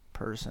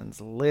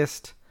person's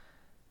list.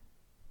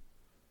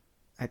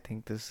 I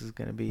think this is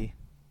gonna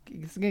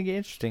get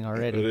interesting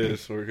already. It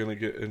is. We're going to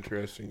get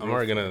interesting. I'm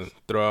already gonna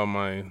throw out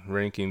my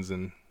rankings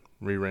and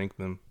re-rank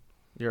them.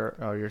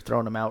 You're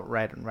throwing them out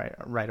right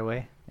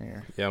away.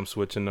 Yeah, I'm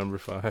switching number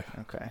 5.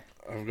 Okay.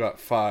 I've got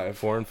 5.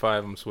 4 and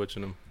 5, I'm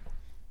switching them.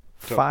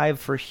 5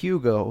 for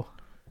Hugo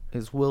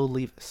is Will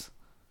Levis.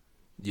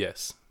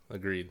 Yes,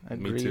 agreed. Me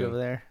Agreed too. over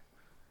there.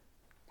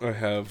 I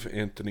have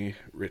Anthony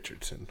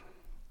Richardson.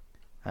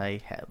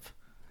 I have.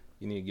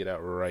 You need to get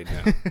out right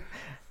now.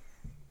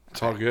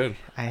 It's all good.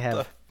 I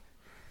have.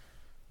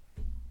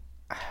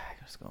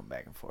 Just going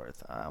back and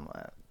forth. I'm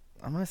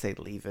gonna say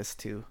Levis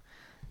too.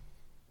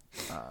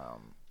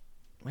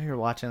 We were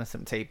watching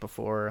some tape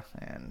before,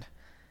 and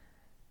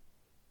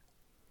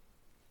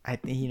I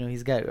think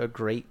he's got a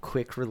great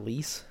quick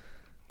release,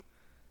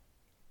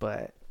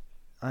 but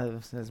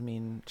as me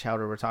and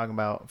Chowder were talking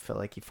about, I feel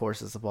like he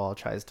forces the ball,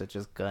 tries to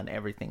just gun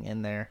everything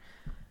in there.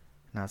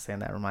 Not saying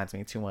that reminds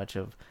me too much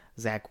of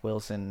Zach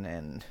Wilson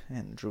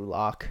and Drew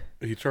Lock.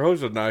 He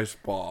throws a nice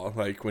ball.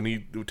 Like when he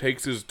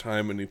takes his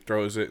time and he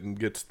throws it and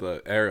gets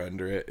the air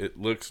under it, it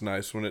looks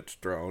nice when it's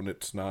thrown.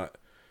 It's not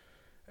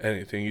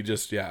anything.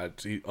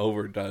 He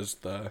overdoes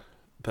the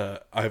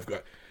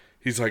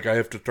he's like, I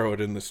have to throw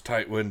it in this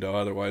tight window,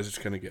 otherwise it's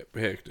going to get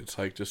picked. It's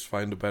like, just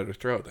find a better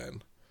throw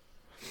then.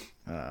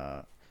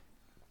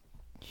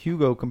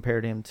 Hugo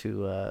compared him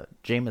to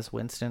Jameis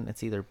Winston.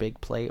 It's either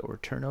big play or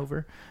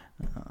turnover.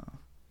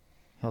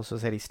 He also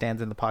said he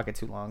stands in the pocket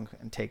too long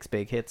and takes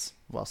big hits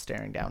while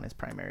staring down his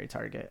primary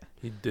target.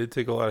 He did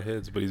take a lot of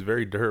hits, but he's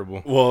very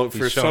durable. Well, He's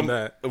for shown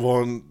that.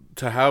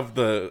 to have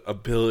the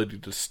ability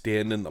to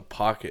stand in the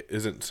pocket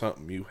isn't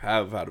something you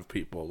have out of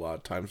people. A lot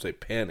of times they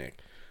panic.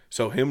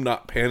 So him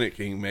not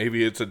panicking,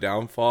 maybe it's a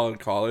downfall in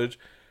college.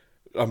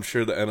 I'm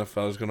sure the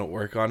NFL is going to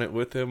work on it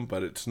with him,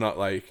 but it's not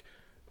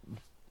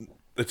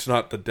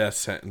the death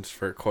sentence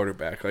for a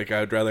quarterback. Like,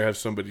 I would rather have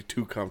somebody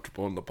too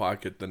comfortable in the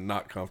pocket than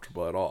not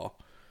comfortable at all.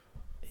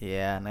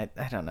 Yeah, and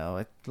I don't know.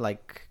 I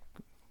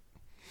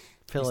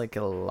feel like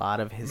a lot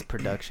of his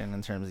production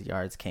in terms of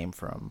yards came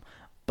from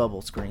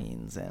bubble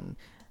screens, and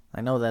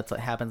I know that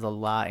happens a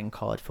lot in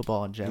college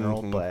football in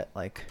general, but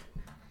like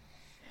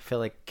feel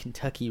like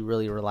Kentucky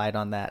really relied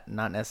on that.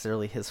 Not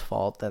necessarily his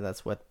fault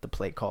that's what the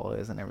play call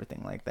is and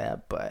everything like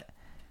that, but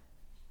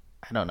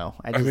I don't know.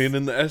 I mean,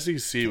 in the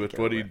SEC, with get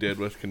what he over it. did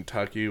with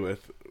Kentucky,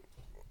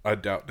 I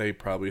doubt they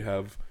probably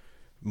have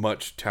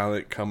much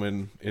talent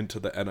coming into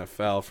the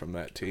NFL from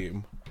that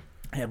team.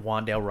 I had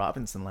Wandale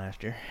Robinson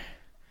last year.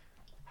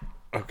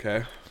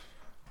 Okay.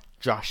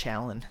 Josh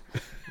Allen.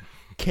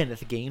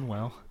 Kenneth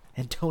Gainwell.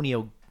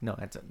 Antonio. No,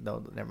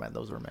 never mind.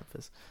 Those were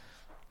Memphis.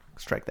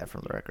 Strike that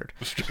from the record.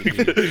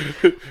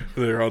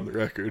 They're on the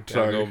record. Gotta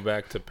Sorry. go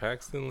back to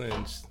Paxton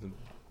Lynch, the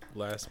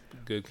last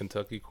good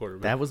Kentucky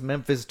quarterback. That was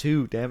Memphis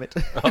too, damn it.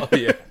 Oh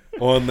yeah.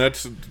 Well, and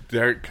that's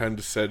Derek kind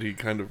of said he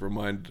kind of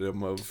reminded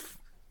him of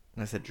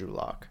I said Drew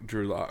Lock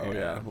Drew Lock. Oh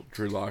yeah,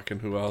 Drew Lock,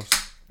 and who else?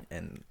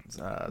 and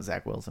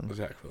Zach Wilson.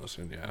 Zach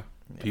Wilson. Yeah.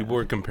 People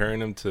were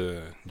comparing him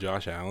to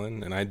Josh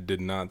Allen, and I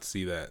did not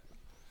see that.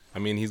 I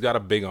mean, he's got a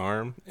big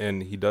arm,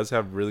 and he does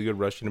have really good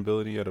rushing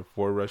ability at a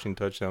 4 rushing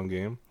touchdown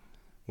game,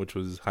 which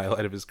was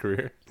highlight of his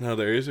career. Now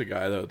there is a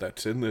guy though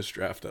that's in this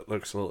draft that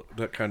looks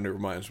that kind of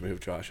reminds me of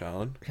Josh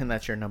Allen. And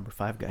that's your number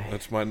 5 guy,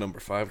 That's my number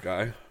 5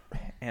 guy.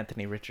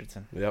 Anthony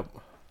Richardson. Yep.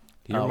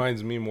 He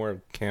reminds me more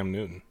of Cam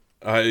Newton.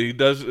 He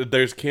does.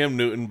 There's Cam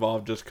Newton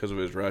involved just because of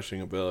his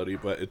rushing ability,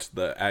 but it's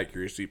the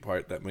accuracy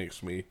part that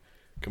makes me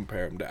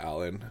compare him to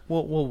Allen.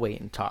 We'll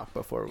wait and talk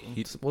before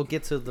we'll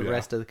get to the Yeah.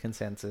 rest of the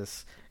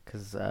consensus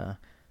because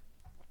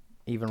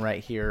even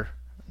right here,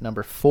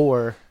 number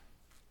 4,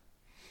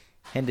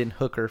 Hendon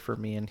Hooker for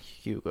me and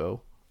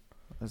Hugo.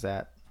 Is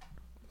that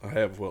I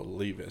have Will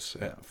Levis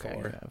at okay?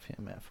 4. You have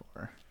him at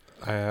 4.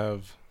 I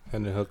have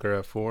Hendon Hooker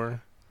at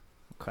 4.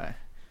 Okay.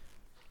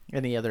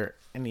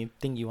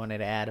 Anything you wanted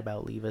to add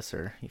about Levis,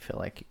 or you feel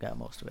like you got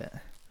most of it?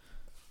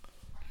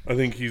 I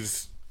think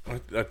he's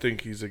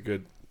a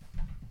good.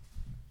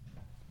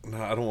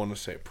 No, I don't want to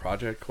say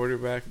project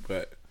quarterback,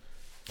 but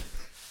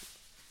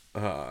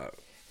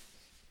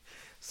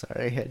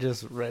Sorry, I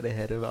just read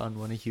ahead on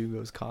one of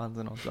Hugo's cons,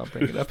 and I'll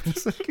bring it up in a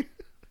second.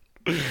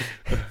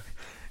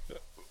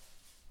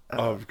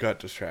 I've got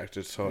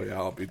distracted, so yeah,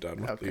 I'll be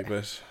done with Okay.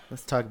 Levis.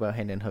 Let's talk about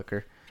Hendon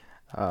Hooker.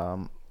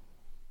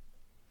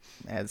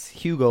 As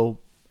Hugo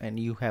and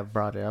you have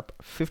brought it up,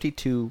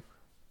 52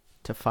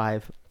 to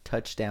 5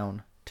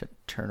 touchdown to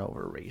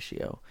turnover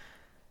ratio.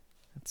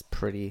 That's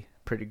pretty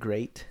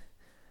great.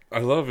 I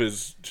love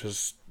his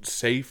just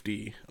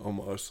safety,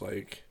 almost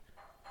like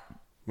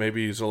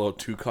maybe he's a little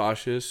too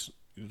cautious.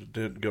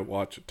 Didn't get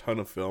watch a ton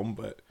of film,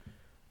 but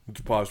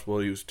it's possible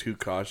he was too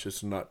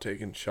cautious and not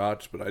taking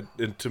shots. But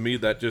and to me,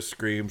 that just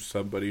screams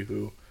somebody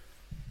who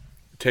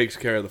takes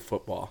care of the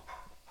football,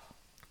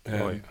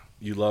 and Oh, yeah.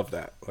 you love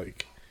that.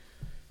 Like,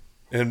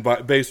 and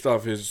based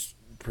off his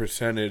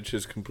percentage,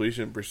 his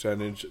completion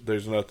percentage,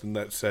 there's nothing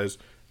that says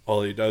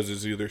all he does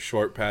is either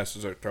short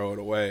passes or throw it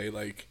away.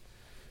 Like,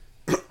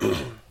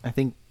 I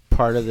think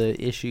part of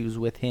the issues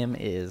with him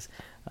is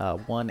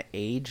one,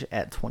 age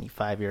at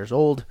 25 years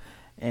old,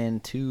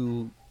 and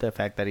 2, the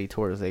fact that he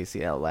tore his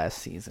ACL last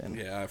season.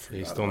 yeah, I forgot.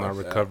 He's still not about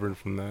that. recovered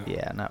from that.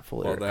 Yeah, not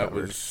fully Well, that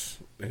recovered. was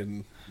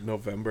in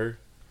November,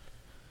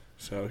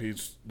 so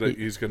he's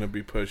going to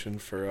be pushing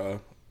for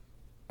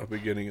a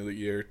beginning of the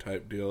year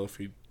type deal if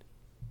he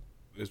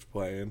is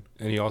playing.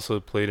 And he also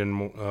played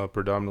in a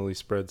predominantly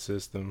spread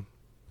system.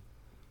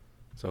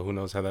 So who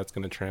knows how that's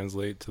going to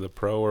translate to the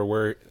pro or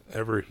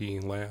wherever he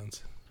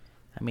lands.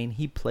 I mean,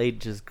 he played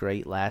just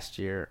great last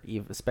year,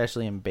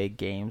 especially in big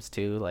games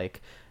too.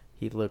 Like,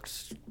 he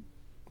looks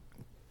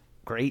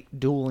great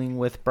dueling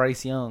with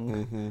Bryce Young,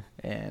 Mm-hmm.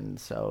 and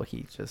so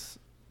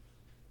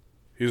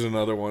He's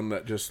another one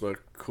that just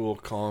looked cool,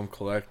 calm,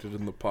 collected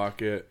in the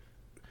pocket.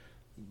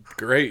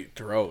 Great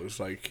throws.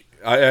 Like,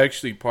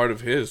 part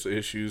of his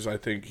issues, I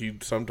think he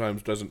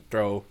sometimes doesn't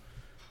throw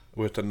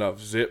with enough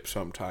zip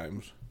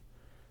sometimes,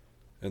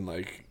 and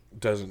like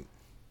doesn't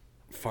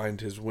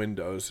find his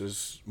windows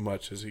as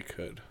much as he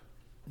could.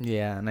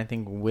 Yeah, and I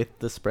think with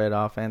the spread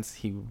offense,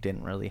 he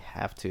didn't really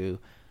have to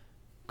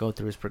go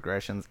through his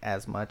progressions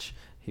as much.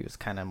 He was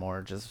kind of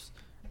more just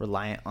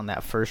reliant on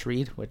that first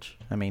read, which,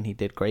 I mean, he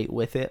did great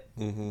with it.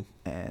 Mm-hmm.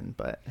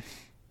 But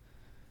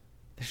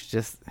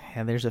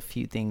there's a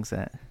few things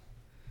that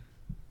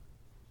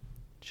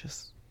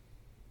just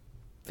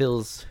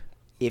feels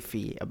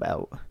iffy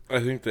about. I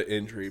think the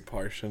injury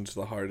portion's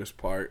the hardest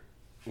part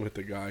with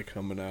the guy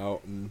coming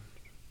out, and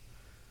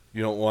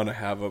you don't want to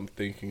have him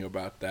thinking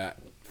about that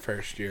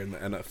first year in the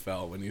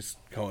NFL when he's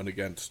going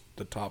against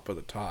the top of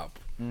the top.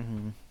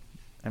 Mm-hmm.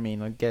 I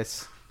mean, I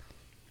guess,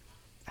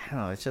 I don't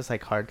know, it's just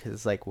like hard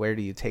because, like, where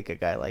do you take a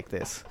guy like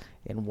this?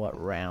 In what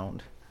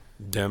round?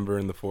 Denver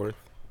in the 4th,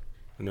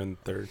 and then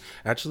 3rd.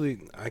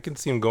 Actually, I can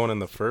see him going in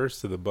the 1st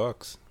to the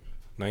Bucks,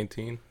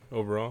 19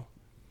 overall.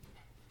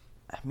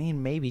 I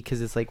mean, maybe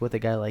because it's like with a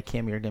guy like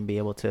him, you're going to be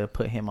able to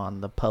put him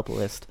on the PUP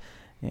list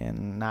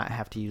and not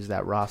have to use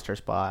that roster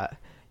spot.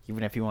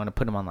 Even if you want to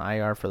put him on the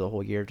IR for the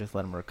whole year, just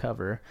let him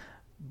recover.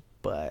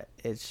 But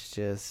it's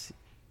just,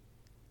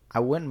 I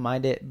wouldn't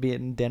mind it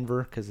being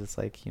Denver because it's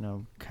like, you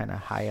know, kind of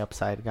high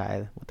upside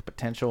guy with the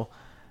potential.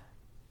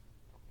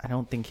 I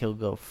don't think he'll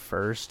go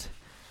first.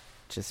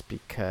 just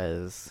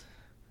because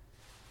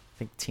I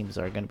think teams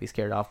are going to be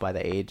scared off by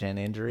the age and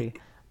injury.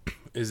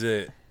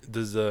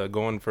 Does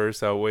going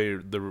first outweigh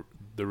the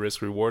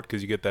risk reward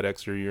because you get that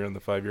extra year on the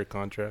 5-year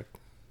contract?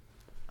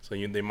 So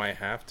they might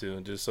have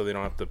to, just so they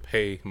don't have to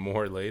pay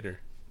more later.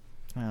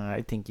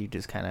 I think you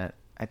just kind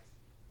of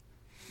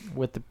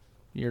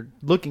you're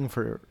looking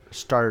for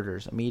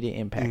starters, immediate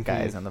impact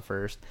guys on the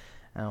first.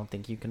 I don't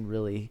think you can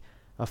really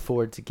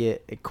afford to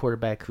get a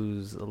quarterback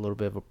who's a little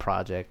bit of a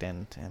project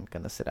and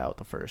going to sit out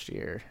the first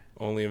year.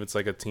 Only if it's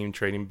like a team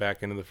trading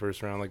back into the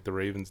first round like the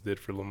Ravens did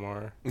for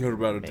Lamar. What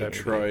about a Maybe,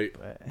 Detroit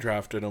but-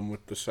 drafted him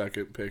with the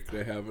second pick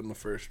they have in the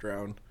first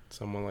round?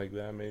 Someone like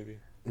that, maybe.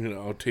 You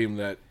know, a team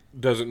that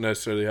doesn't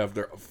necessarily have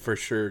their for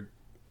sure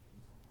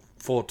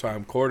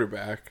full-time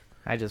quarterback.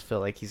 I just feel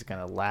like he's going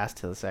to last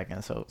to the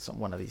second, so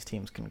one of these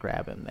teams can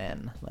grab him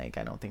then. Like,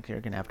 I don't think you're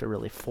going to have to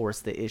really force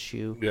the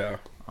issue Yeah,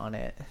 on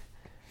it.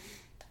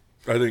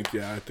 I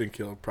think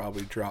he'll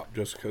probably drop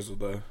just because of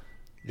the.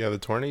 Yeah, the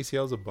torn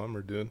ACL is a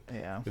bummer, dude.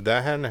 Yeah. If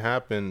that hadn't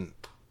happened,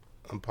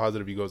 I'm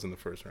positive he goes in the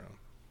first round.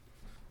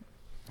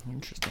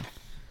 Interesting.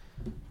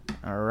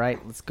 All right,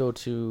 let's go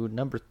to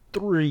number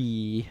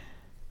 3.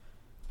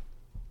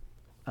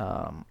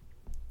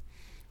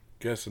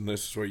 Guessing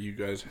this is where you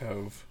guys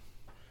have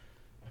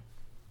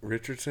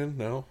Richardson.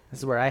 No, This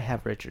is where I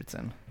have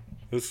Richardson.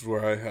 this is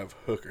where I have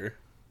Hooker.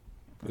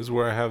 This is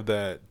where I have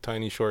that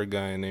tiny short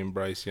guy named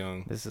Bryce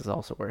Young. This is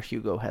also where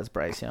Hugo has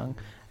Bryce Young.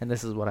 And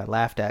this is what I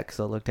laughed at because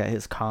I looked at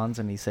his cons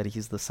and he said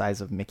he's the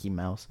size of Mickey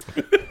Mouse.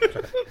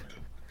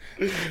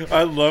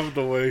 I love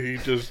the way he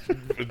just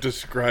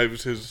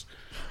describes his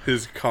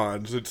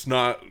cons. It's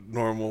not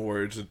normal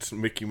words. It's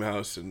Mickey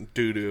Mouse and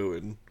doo-doo,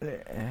 and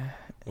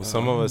Well,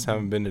 some of us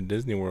haven't been to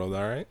Disney World,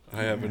 all right?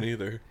 I haven't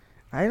either.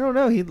 I don't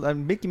know.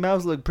 Mickey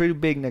Mouse looked pretty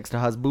big next to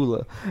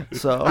Hasbullah.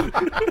 So,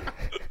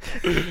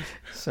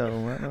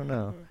 I don't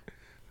know.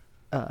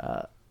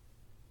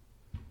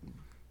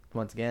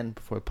 Once again,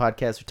 before the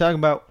podcast, we're talking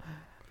about.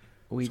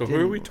 So who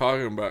are we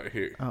talking about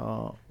here?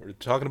 Oh, We're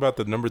talking about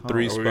the number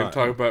 3 Are spot. we going to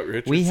talk about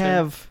Richardson? we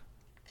have.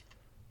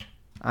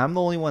 I'm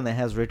the only one that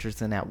has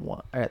Richardson at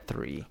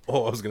 3.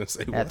 Oh, I was going to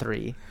say At what?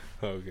 3,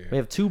 Okay. we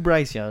have 2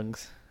 Bryce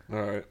Youngs, All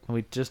right. and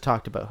we just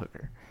talked about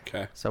Hooker.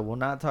 Okay. So we'll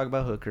not talk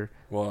about Hooker.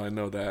 Well, I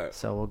know that.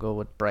 So we'll go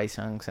with Bryce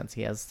Young since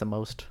he has the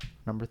most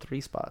number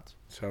 3 spots.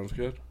 Sounds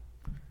good.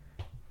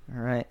 All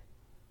right.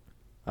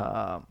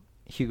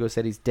 Hugo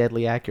said he's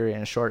deadly accurate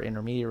in short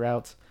intermediate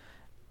routes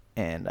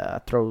and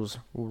throws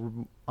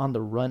on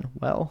the run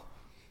well.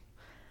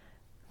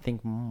 I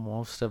think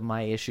most of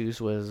my issues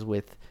was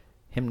with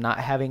him not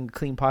having a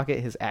clean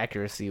pocket. His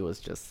accuracy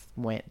just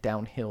went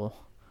downhill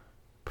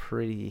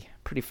pretty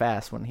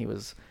fast when he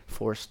was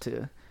forced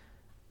to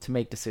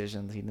make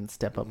decisions. He didn't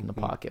step up in the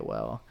pocket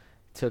well.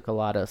 Took a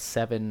lot of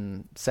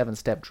seven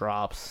step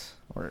drops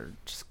or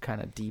just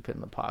kind of deep in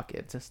the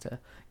pocket just to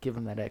give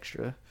him that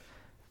extra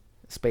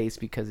space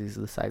because he's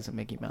the size of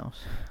Mickey Mouse.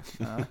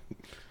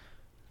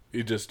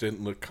 He just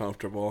didn't look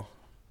comfortable.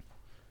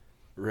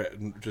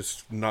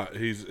 Just not.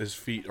 His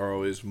feet are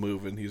always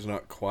moving. He's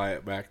not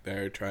quiet back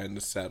there trying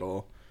to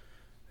settle.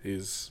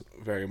 He's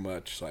very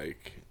much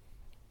like,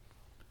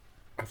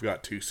 I've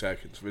got 2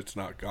 seconds. If it's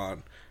not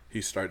gone,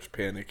 he starts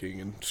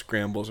panicking and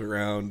scrambles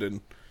around,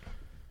 and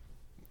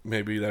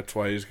maybe that's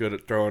why he's good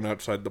at throwing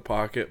outside the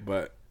pocket.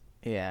 But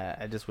Yeah,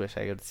 I just wish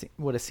I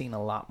would have seen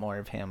a lot more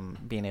of him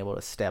being able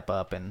to step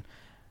up and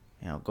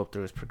go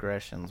through his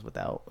progressions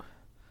without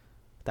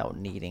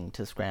needing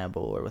to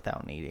scramble or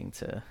without needing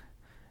to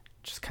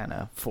just kind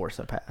of force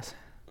a pass.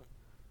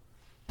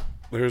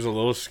 there's a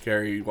little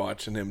scary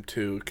watching him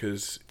too,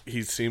 because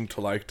he seemed to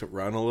like to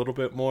run a little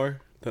bit more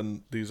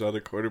than these other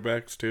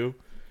quarterbacks too.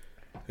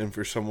 And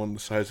for someone the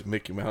size of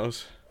Mickey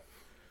Mouse,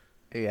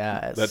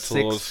 Yeah, that's a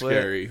little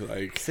scary.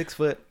 Like 6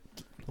 foot,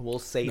 we'll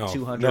say No.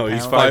 200 no,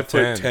 pounds. he's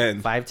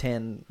 5'10". 5'10".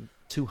 5'10",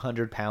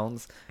 200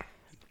 pounds.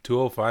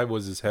 205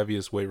 was his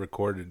heaviest weight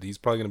recorded. He's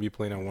probably going to be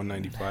playing at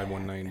 195,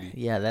 190.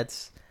 Yeah,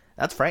 that's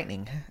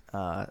frightening,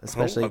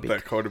 Especially especially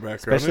that quarterback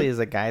especially running. as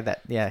a guy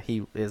that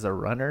he is a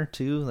runner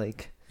too.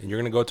 Like, And you're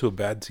going to go to a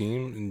bad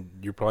team, and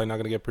you're probably not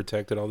going to get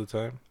protected all the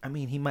time. I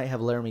mean, he might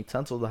have Laramie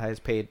Tunsil, the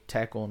highest paid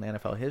tackle in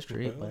NFL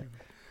history, Well,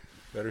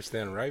 better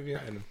stand right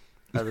behind him.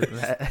 but other than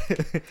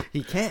that,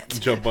 he can't.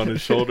 Jump on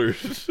his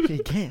shoulders. He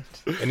can't.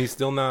 And he's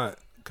still not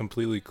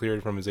completely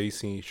cleared from his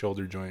AC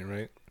shoulder joint,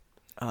 right?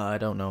 I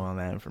don't know on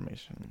that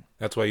information.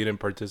 That's why he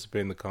didn't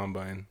participate in the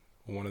combine.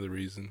 One of the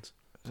reasons.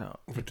 So,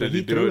 But did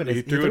he do it?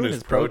 He threw in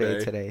his pro day.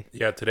 today.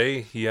 Yeah,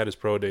 today he had his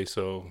pro day,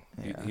 so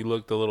Yeah. he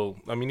looked a little.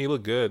 I mean, he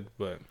looked good,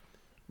 but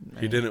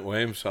He didn't weigh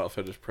himself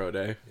at his pro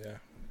day.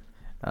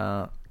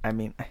 yeah. I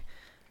mean,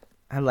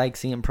 I like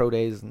seeing pro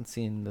days and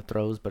seeing the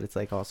throws, but it's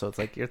like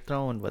you're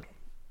throwing with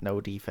no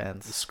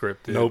defense.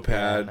 Scripted. No Yeah,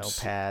 pads.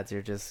 no pads.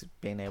 You're just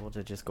being able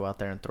to just go out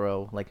there and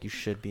throw like you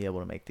should be able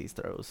to make these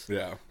throws.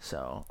 Yeah.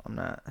 So I'm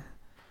not.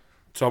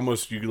 It's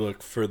almost you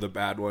look for the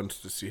bad ones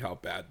to see how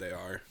bad they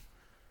are.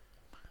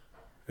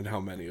 And how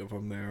many of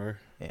them there are.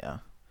 Yeah.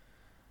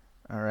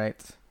 All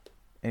right.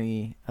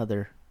 Any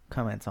other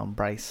comments on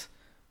Bryce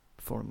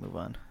before we move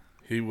on?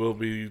 He will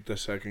be the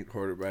second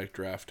quarterback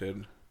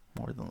drafted.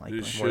 More than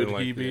likely. Should More than he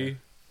likely, be?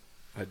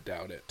 yeah. I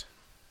doubt it.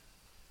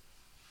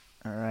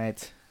 All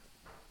right.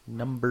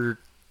 Number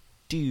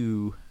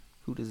 2.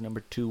 Who does number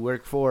 2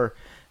 work for?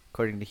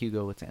 According to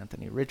Hugo, it's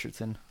Anthony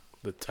Richardson.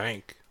 The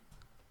tank.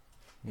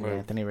 You Right.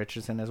 Anthony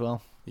Richardson as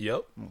well?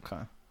 Yep.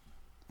 Okay.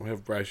 We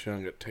have Bryce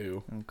Young at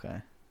 2.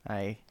 Okay.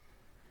 I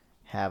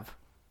have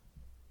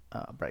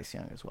Bryce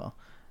Young as well.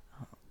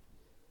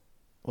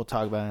 We'll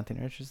talk about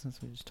Anthony Richardson, so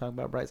we just talk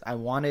about Bryce. I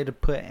wanted to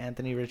put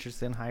Anthony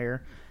Richardson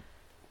higher,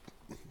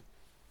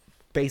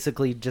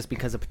 basically just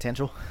because of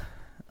potential.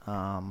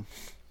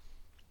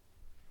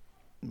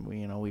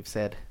 We've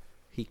said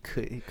he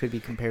could be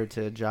compared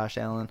to Josh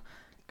Allen,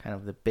 kind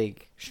of the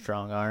big,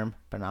 strong arm,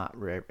 but not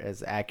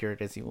as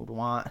accurate as you would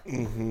want.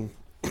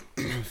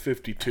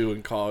 52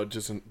 in college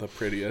isn't the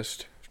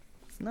prettiest.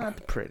 It's not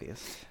the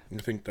prettiest. I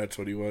think that's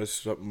what he was,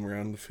 something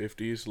around the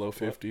 50s, low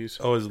 50s.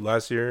 Oh, his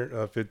last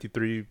year,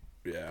 53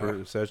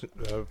 Yeah.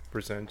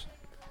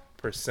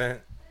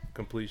 percent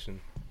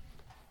completion.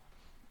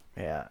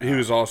 Yeah. He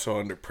was also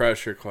under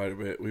pressure quite a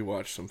bit. We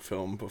watched some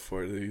film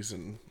before these,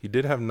 and He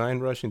did have 9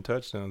 rushing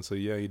touchdowns, so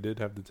yeah, he did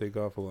have to take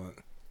off a lot.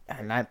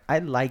 And I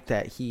like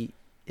that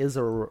he's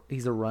a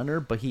runner,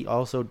 but he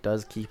also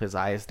does keep his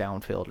eyes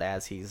downfield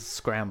as he's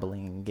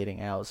scrambling and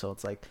getting out. So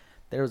it's like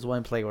there was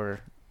one play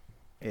where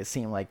it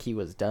seemed like he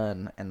was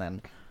done, and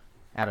then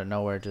out of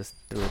nowhere just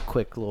threw a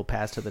quick little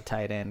pass to the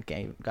tight end,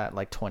 got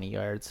like 20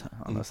 yards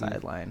on the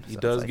sideline. He So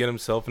does it's like, get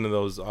himself into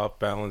those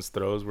off-balance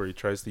throws where he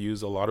tries to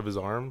use a lot of his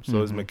arm,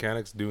 so his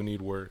mechanics do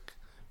need work.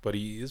 But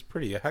he is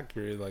pretty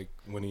accurate, like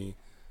when he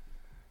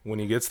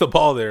gets the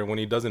ball there, when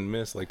he doesn't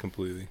miss like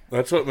completely.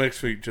 that's what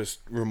makes me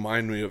just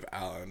remind me of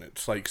Allen.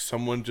 It's like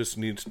someone just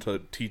needs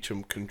to teach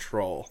him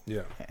control.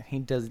 Yeah. he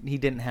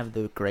didn't have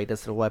the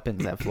greatest of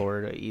weapons at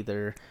Florida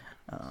either.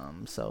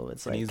 So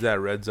it's And like he's that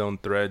red zone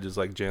threat, just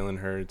like Jalen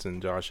Hurts and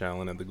Josh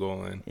Allen at the goal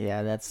line.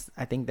 yeah,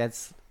 I think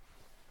that's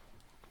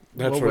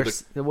That's what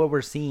where what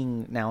we're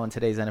seeing now in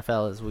today's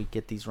NFL is we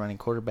get these running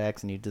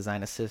quarterbacks and you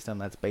design a system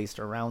that's based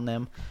around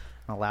them,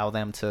 allow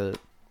them to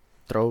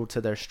throw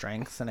to their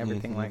strengths and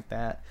everything like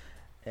that.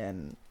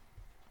 And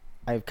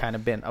I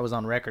was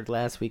on record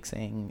last week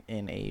saying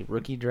in a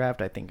rookie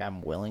draft, I think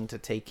I'm willing to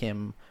take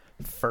him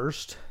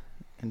first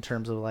in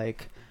terms of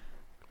like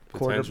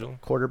Potential.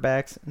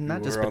 quarterbacks, not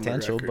You just were on the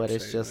potential, record but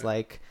it's saying just that.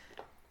 like,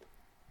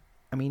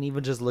 I mean,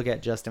 even just look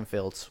at Justin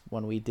Fields.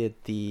 When we did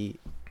the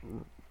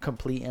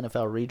complete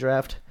NFL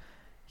redraft,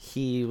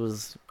 he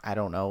was, I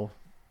don't know,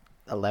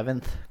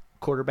 11th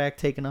quarterback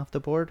taken off the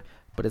board.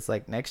 But it's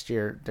like next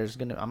year,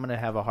 I'm gonna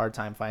have a hard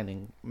time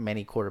finding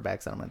many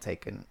quarterbacks that I'm gonna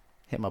take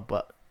him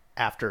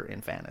after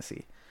in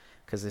fantasy,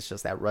 because it's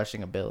just that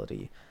rushing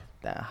ability,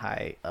 that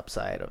high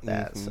upside of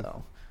that.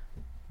 So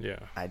Yeah.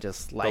 I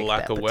just like the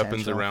lack that of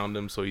weapons potential. around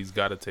him, so he's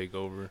got to take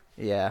over.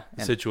 Yeah,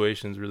 The and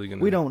situation's really going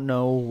to... we don't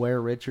know where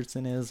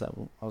Richardson is. I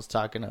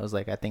was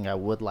like, I think I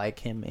would like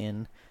him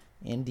in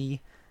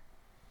Indy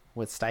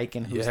with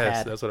Steichen, who's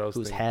That's what I was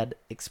who's thinking. had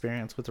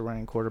experience with the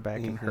running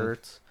quarterback and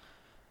Hurts.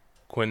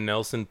 Quinn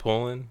Nelson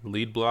pulling,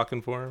 lead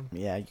blocking for him.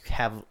 Yeah, you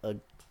have a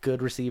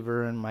good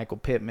receiver in Michael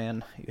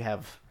Pittman. You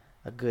have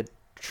a good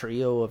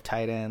trio of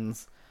tight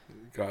ends.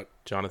 got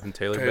Jonathan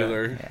Taylor.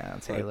 Taylor. Yeah,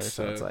 Taylor. That's,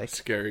 So it's like,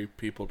 scary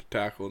people to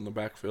tackle in the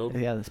backfield.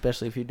 yeah,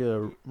 especially if you do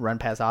a run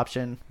pass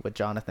option with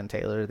Jonathan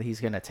Taylor, he's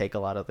going to take a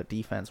lot of the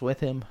defense with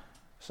him.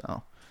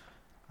 So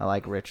I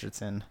like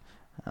Richardson.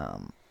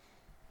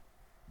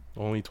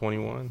 Only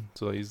 21,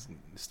 so he's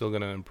still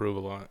going to improve a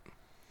lot.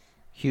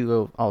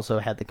 Hugo also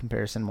had the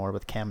comparison more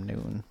with Cam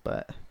Newton,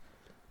 but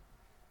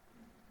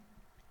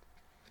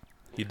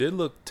He did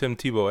look Tim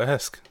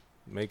Tebow-esque,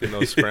 making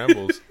those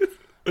scrambles.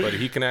 But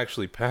he can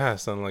actually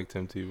pass, unlike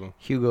Tim Tebow.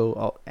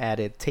 Hugo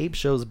added, tape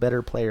shows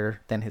better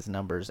player than his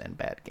numbers and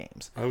bad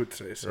games. I would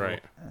say so.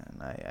 Right.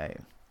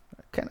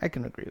 And I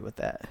can agree with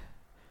that.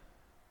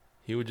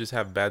 He would just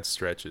have bad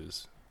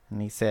stretches.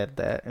 And he said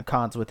that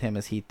cons with him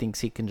is he thinks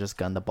he can just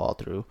gun the ball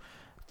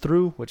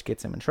through, which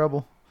gets him in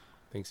trouble.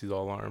 Thinks he's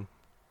all arm.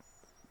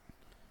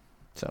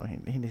 So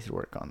he needs to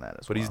work on that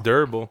as well. But he's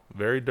durable.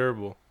 Very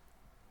durable.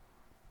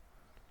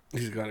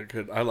 He's got a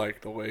good. I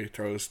like the way he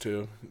throws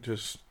too.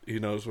 Just he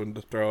knows when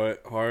to throw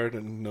it hard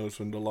and knows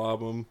when to lob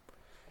them.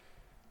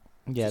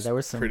 Yeah, Just there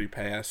was some pretty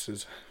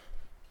passes.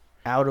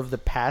 out of the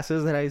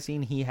passes that I've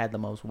seen, he had the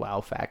most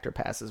wow factor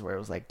passes where it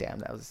was like, damn,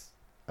 that was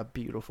a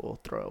beautiful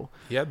throw.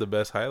 He had the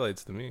best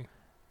highlights to me.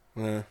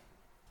 Yeah.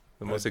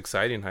 The most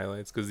exciting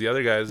highlights. Because the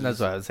other guys... That's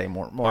what I would say,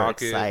 more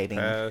pocket, exciting.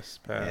 pass.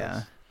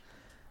 Yeah.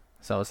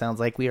 So it sounds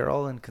like we are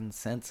all in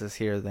consensus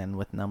here then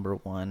with number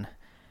 1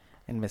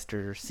 and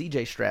Mr.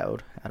 C.J.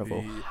 Stroud out of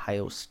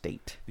Ohio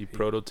State. The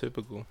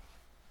prototypical.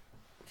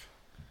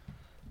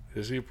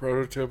 Is he a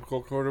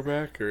prototypical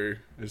quarterback or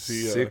is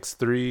he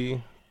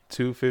 6'3",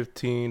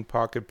 215,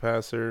 pocket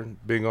passer,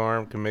 big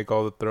arm, can make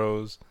all the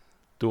throws,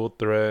 dual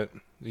threat.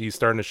 He's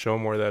starting to show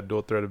more of that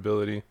dual threat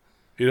ability.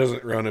 He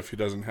doesn't run if he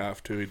doesn't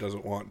have to. He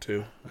doesn't want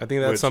to. I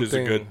think that's Which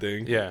something... is a good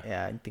thing. Yeah.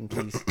 Yeah, I think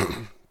he's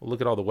Look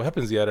at all the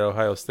weapons he had at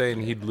Ohio State,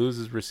 and he'd lose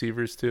his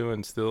receivers too,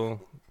 and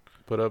still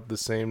put up the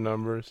same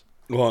numbers.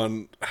 Well,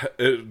 and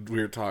we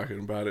were talking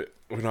about it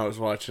when I was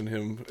watching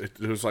him. It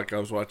was like I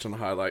was watching a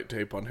highlight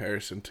tape on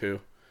Harrison too.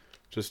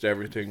 Just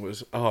everything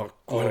was, what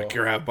a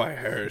grab by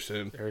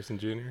Harrison. Harrison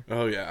Jr.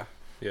 Oh yeah,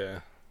 Yeah.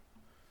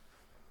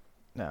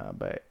 No,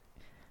 but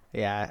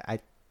yeah, I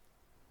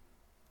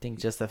think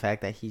just the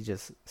fact that he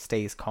just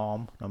stays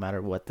calm no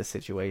matter what the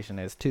situation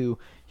is. Too,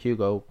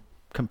 Hugo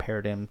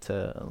compared him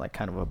to like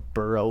kind of a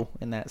Burrow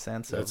in that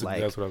sense. That's of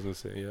like, what I was gonna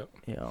say. Yep.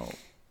 you know,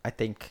 I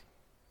think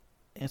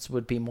it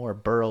would be more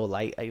Burrow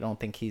light. I don't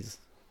think he's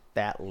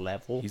that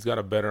level. He's got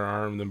a better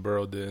arm than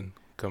Burrow did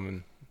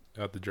coming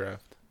out the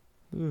draft.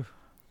 Oof.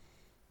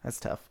 That's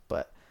tough,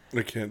 but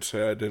I can't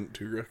say I didn't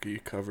do rookie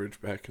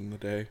coverage back in the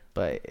day.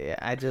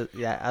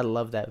 yeah, I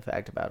love that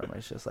fact about him.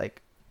 It's just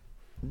like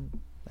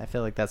I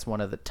feel like that's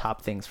one of the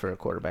top things for a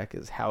quarterback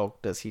is how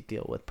does he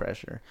deal with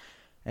pressure.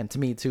 And to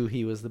me too,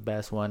 he was the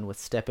best one with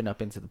stepping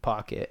up into the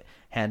pocket,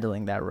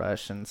 handling that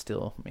rush, and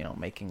still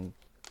making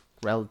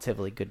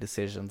relatively good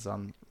decisions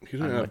on the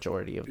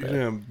majority of He the.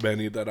 didn't have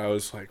many that I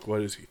was like,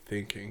 what is he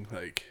thinking?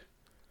 Like,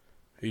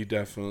 he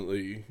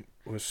definitely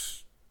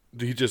was.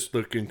 He just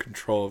looked in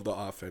control of the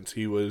offense.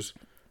 He was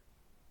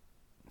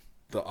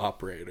the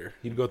operator.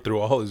 He'd go through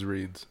all his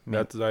reads.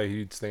 That's why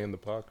he'd stay in the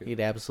pocket. He had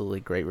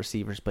absolutely great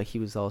receivers, but he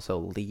was also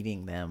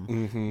leading them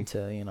Mm-hmm.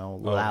 to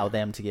allow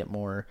them to get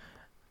more,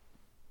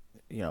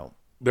 There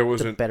the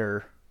wasn't.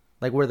 better,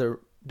 like where the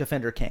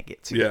defender can't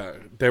get to. Yeah,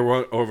 they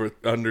weren't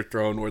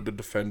underthrown where the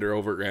defender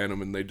overran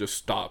them and they just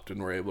stopped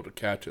and were able to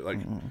catch it. Like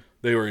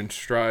they were in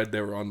stride.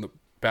 They were on the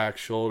back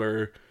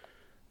shoulder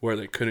where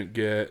they couldn't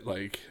get.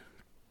 Like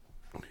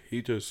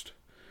he just.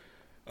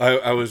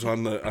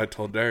 I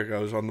told Derek I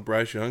was on the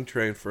Bryce Young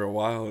train for a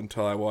while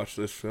until I watched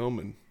this film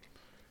and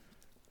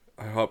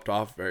I hopped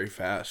off very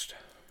fast.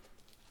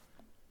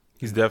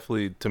 He's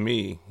definitely, to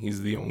me,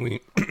 he's the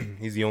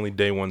only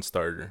day one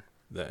starter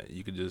that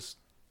you could just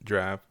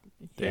draft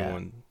day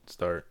one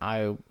start.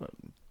 I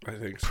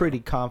think so.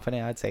 pretty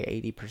confident. I'd say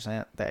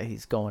 80% that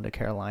he's going to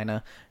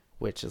Carolina,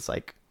 which is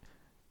like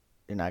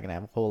you're not gonna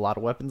have a whole lot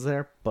of weapons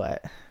there,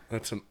 but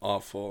That's an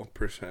awful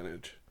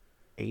percentage.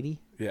 80.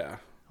 Yeah.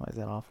 Why is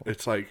that awful?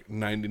 It's like Say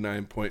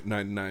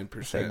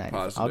 99.99% 90.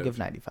 positive. I'll give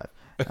 95.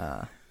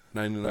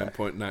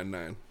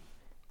 99.99.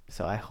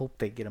 So I hope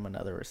they get him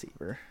another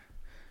receiver.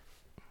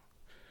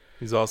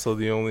 He's also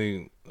the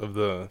only of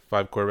the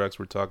 5 quarterbacks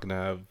we're talking to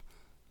have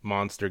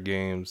monster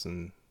games,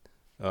 and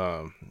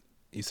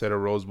he set a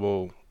Rose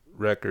Bowl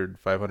record,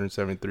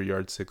 573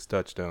 yards, 6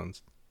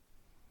 touchdowns.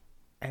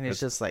 And it's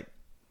just like,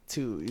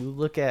 you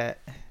look at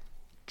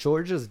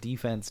Georgia's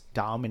defense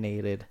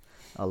dominated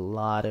a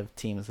lot of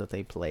teams that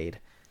they played,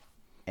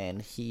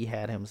 and he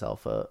had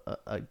himself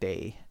a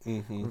day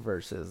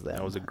versus them.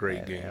 That was a great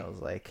And game. It was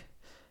like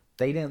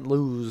they didn't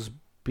lose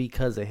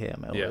because of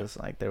him. It Yeah. was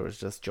like there was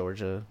just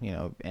Georgia,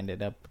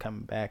 ended up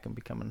coming back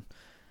and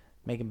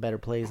making better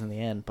plays in the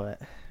end. But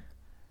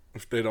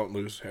If they don't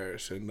lose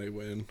Harrison, they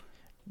win.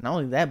 not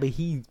only that, but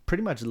he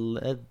pretty much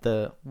led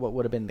what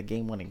would have been the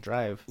game-winning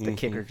drive. The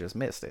kicker just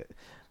missed it.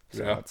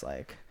 So Yeah. it's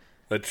like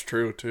That's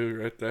true, too,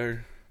 right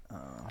there.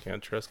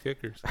 Can't trust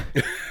kickers.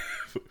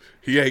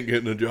 He ain't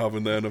getting a job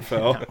in the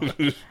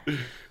NFL.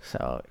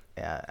 So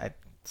yeah,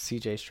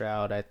 CJ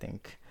Stroud, I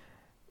think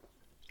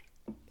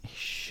he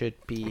should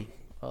be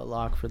a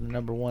lock for the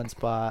number 1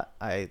 spot.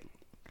 I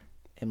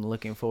am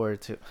looking forward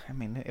to. I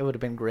mean, it would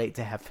have been great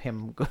to have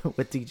him go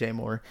with DJ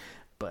Moore,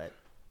 but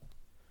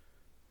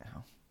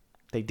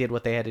they did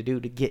what they had to do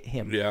to get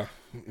him. Yeah.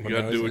 You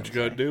got to do what you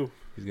got to do.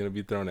 He's going to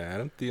be thrown to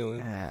Adam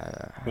Thielen.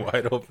 Uh,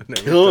 Wide open.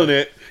 every Killing time.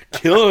 it.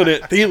 Killing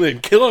it.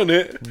 Thielen, killing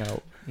it.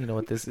 No, you know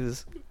what this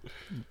is?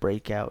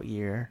 Breakout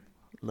year,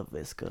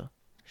 LaVisca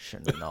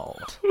Chenault.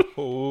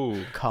 Oh,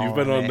 You've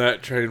been on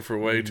that train for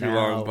way too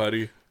long, No.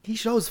 buddy. He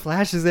shows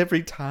flashes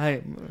every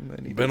time. And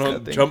then he Been does on.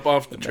 nothing. Jump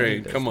off the And then he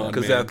train. does Come on,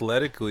 because man.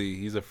 athletically,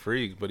 he's a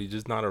freak, but he's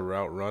just not a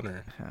route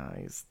runner.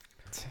 He's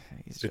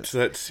It's just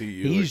that CU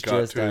he's that got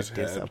just to a his head.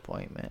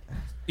 disappointment.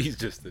 He's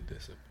just a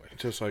disappointment.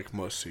 Just like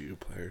most CU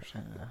players.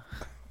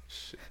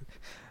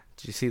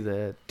 Did you see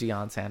the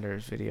Deion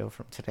Sanders video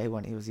from today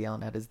when he was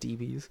yelling at his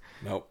DBs?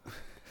 Nope.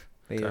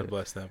 God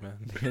bless that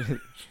man.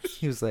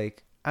 He was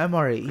like, I'm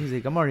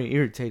already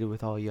irritated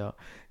with all y'all.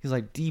 He's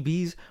like,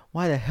 DBs,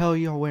 why the hell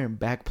y'all wearing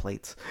back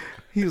plates?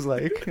 He was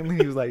like, and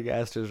he was like,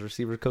 asked his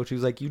receiver coach, he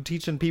was like, you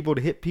teaching people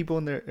to hit people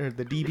the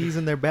DBs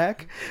in their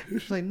back?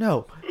 He's like,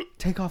 no,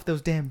 take off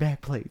those damn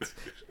back plates.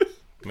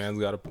 Man's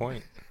got a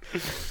point.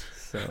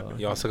 So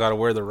You also got to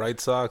wear the right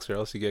socks, or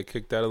else you get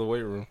kicked out of the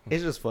weight room.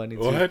 it's just funny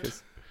too. What?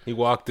 'Cause He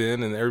walked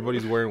in and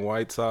everybody's wearing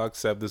white socks,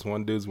 except this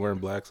one dude's wearing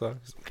black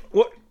socks.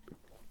 What?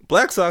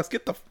 Black socks?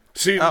 Get the.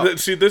 See, Out.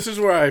 this is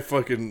where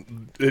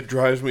it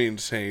drives me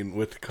insane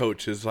with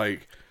coaches.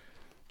 Like,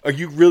 are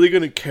you really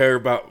gonna care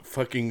about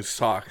fucking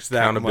socks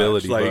that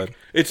Accountability, much? Like, bud.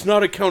 it's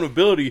not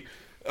accountability.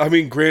 I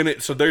mean,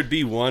 granted, so they're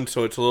D1,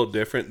 so it's a little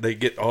different. They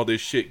get all this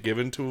shit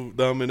given to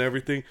them and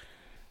everything.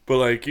 But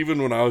like,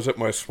 even when I was at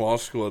my small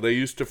school, they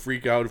used to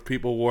freak out if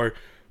people wore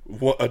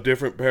a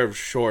different pair of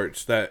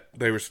shorts that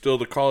they were still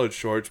the college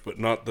shorts, but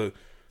not the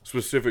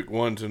specific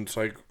ones. And it's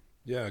like,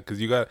 Yeah, because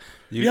you got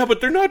yeah,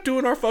 but they're not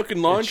doing our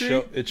fucking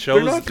laundry. It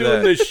shows they're not doing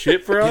that- this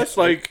shit for us.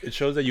 Like, it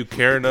shows that you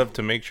care enough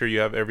to make sure you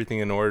have everything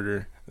in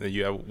order, that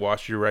you have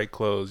washed your right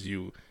clothes,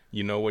 you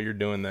know what you're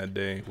doing that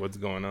day, what's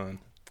going on.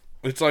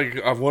 it's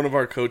like one of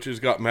our coaches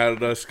got mad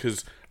at us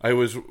because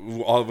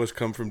all of us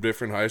come from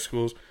different high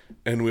schools,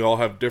 and we all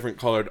have different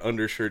colored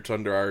undershirts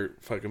under our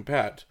fucking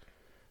pads.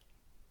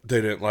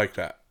 They didn't like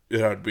that. It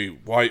had to be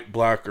white,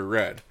 black, or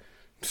red.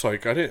 It's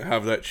like, I didn't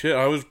have that shit.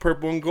 I was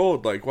purple and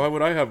gold. Like, why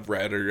would I have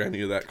red or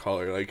any of that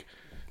color? Like,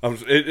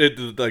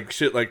 it like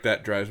shit like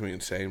that drives me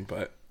insane.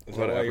 But Is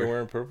that why whatever. you're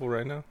wearing purple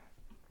right now?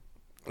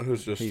 It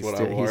was just He's what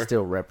still, I wore. he's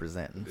still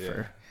representing Yeah.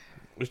 for.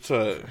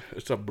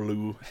 It's a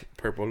blue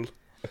purple.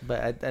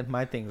 But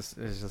my thing is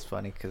just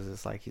funny because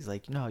it's like he's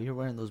like, no, you're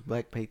wearing those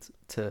black paints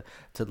to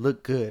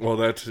look good. Well,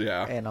 that's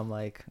yeah. And I'm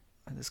like,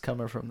 it's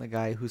coming from the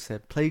guy who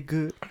said play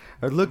good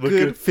or look Look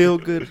good, good. feel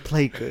good,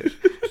 play good.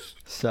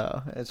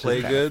 So it's Play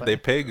just kinda good, funny. they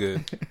pay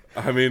good.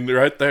 I mean,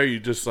 right there, you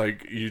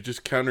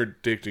just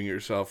contradicting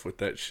yourself with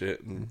that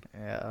shit. And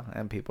Yeah,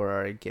 and people are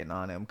already getting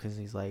on him because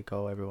he's like,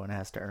 oh, everyone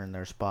has to earn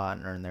their spot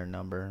and earn their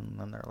number, and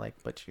then they're like,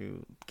 but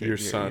you gave your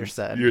son,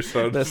 your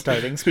son, the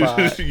starting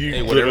spot. You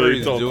Hey, whatever literally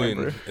he's told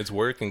doing, them. it's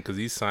working because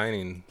he's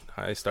signing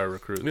high-star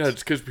recruits. Yeah,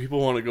 it's because people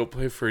want to go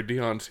play for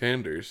Deion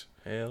Sanders.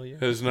 Hell yeah.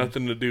 It has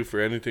nothing to do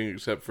for anything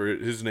except for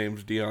his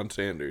name's Deion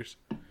Sanders.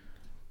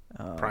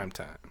 Prime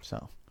time.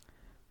 So,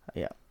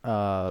 yeah.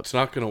 It's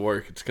not gonna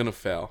work. It's gonna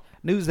fail.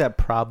 News that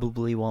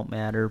probably won't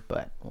matter,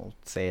 but we'll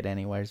say it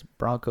anyways.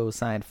 Broncos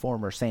signed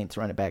former Saints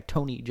running back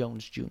Tony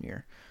Jones Jr.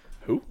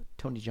 Who?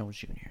 Tony Jones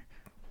Jr.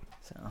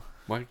 So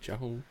Mike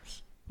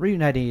Jones.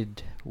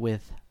 reunited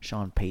with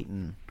Sean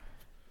Payton.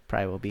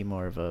 Probably will be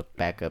more of a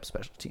backup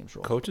special teams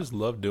role. Coaches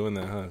love doing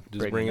that, huh? Just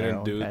Bringing bringing their in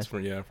own dudes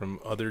guys. from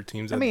other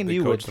teams. I That mean, they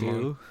you would coach them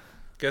on. too.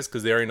 Guess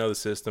because they already know the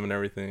system and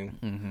everything.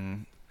 Mm-hmm.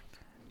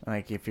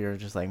 Like if you're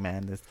just like,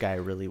 man, this guy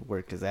really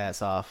worked his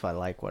ass off. I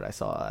like what I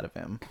saw out of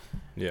him.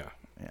 Yeah.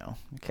 You know,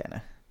 kind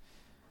of.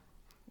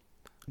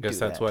 Guess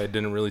that's why it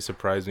didn't really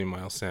surprise me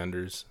Miles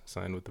Sanders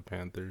signed with the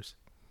Panthers.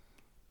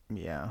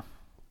 Yeah.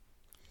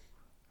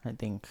 I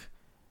think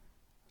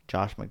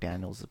Josh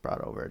McDaniels has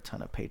brought over a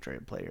ton of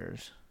Patriot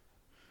players.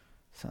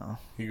 So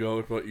You go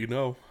with what you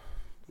know.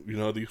 You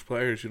know these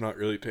players. You're not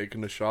really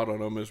taking a shot on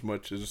them as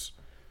much as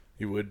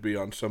you would be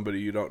on somebody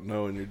you don't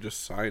know, and you're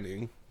just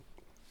signing.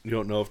 You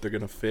don't know if they're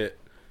gonna fit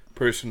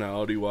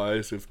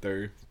personality-wise, if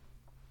they're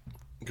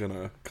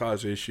gonna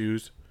cause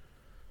issues.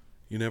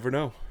 You never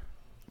know.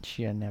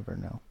 you never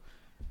know.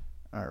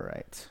 All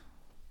right.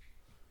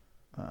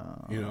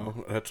 You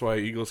know, that's why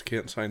Eagles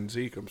can't sign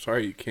Zeke. I'm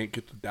sorry, you can't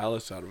get the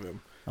Dallas out of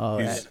him. Oh,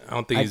 He's- I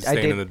don't think he's I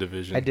staying did- in the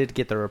division. I did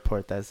get the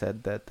report that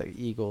said that the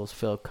Eagles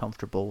feel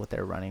comfortable with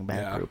their running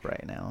back Yeah. group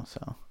right now.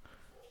 So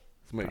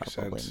Makes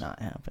probably sense. not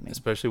happening.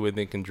 Especially when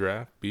they can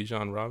draft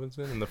Bijan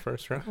Robinson in the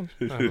first round.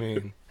 I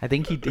mean, I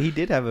think he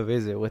did have a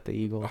visit with the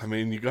Eagles. I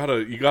mean, you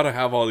gotta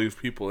have all these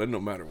people in no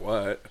matter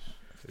what.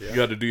 You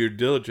got to do your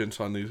diligence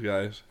on these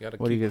guys. you gotta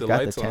What do keep you the guys got?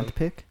 The lights 10th on.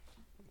 pick?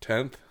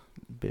 10th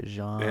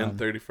Bijan. and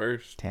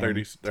 31st, 10,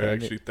 30, 10 or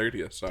actually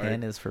 30th. Sorry,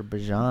 10 is for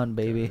Bijan,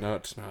 baby. no,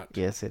 it's not.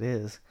 Yes, it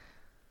is.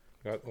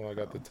 I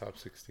got the top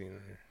 16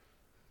 right here.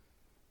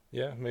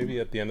 Yeah, maybe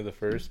at the end of the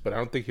first, but I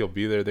don't think he'll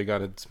be there. They got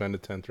to spend a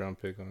 10th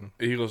round pick on him.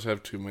 Eagles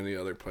have too many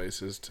other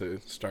places to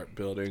start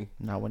building.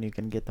 Not when you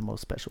can get the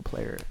most special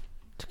player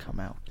to come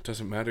out. It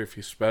doesn't matter if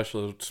he's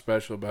special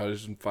about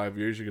it. In 5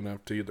 years, you're gonna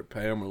have to either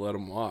pay him or let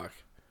him walk.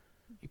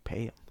 You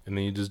pay him And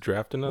then you just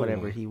draft another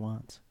whatever one. he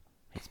wants.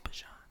 He's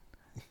Bijan.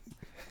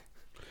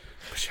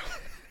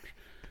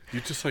 You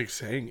just like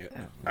saying it.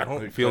 I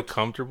don't Like, feel that's-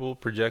 comfortable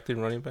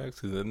projecting running backs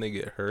because then they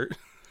get hurt.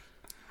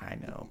 I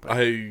know, but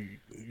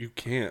You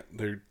can't.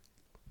 They're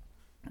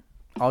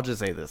I'll just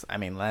say this. I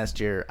mean, last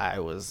year I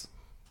was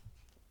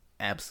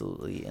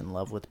absolutely in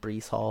love with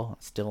Brees Hall.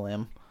 Still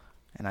am.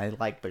 And I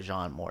like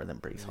Bijan more than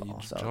Brees You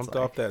Hall. So it's jumped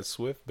like, off that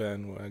Swift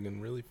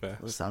bandwagon really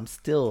fast. listen, I'm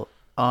still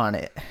on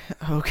it.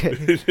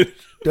 Okay.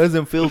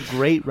 Doesn't feel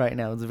great right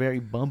now. It's very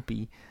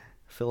bumpy.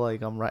 I feel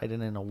like I'm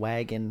riding in a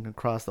wagon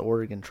across the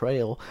Oregon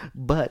Trail.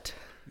 But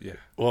Yeah.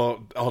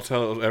 well. I'll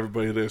tell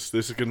everybody this.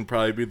 This is gonna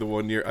probably be the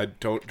 1 year I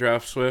don't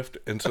draft Swift,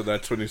 and so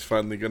that's when he's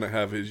finally gonna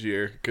have his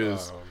year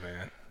because Oh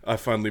man. I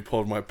finally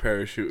pulled my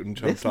parachute and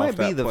jumped this off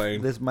might be that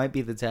plane. this might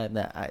be the time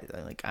that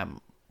I'm.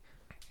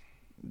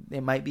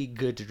 It might be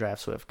good to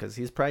draft Swift because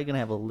he's probably gonna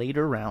have a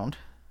later round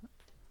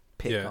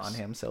pick Yes. on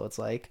him, so it's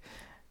like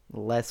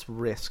less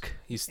risk.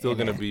 He's still in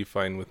gonna it. be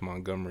fighting with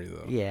Montgomery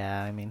though.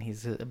 Yeah, I mean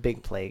he's a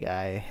big play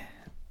guy.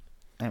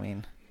 I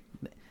mean,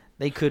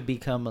 they could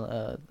become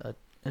a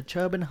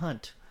Chubb and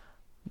Hunt.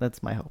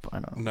 That's my hope. I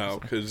don't know. No,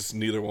 because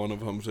neither one of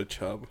them's a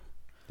Chubb.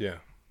 Yeah.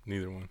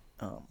 Neither one.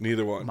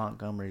 Neither one.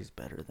 Montgomery's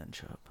better than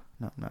Chubb.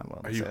 No, I'm not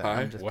willing to Are you say that.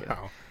 high? I'm just kidding.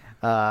 Wow.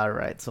 All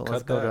right, so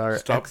let's Cut go that. to our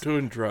Stop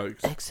doing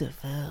drugs.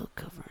 XFL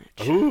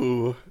coverage.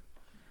 Ooh.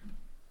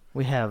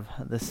 We have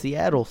the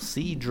Seattle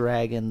Sea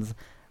Dragons,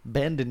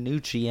 Ben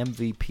DiNucci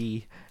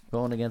MVP,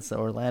 Going against the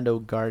Orlando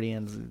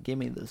Guardians. Give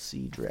me the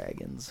Sea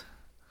Dragons.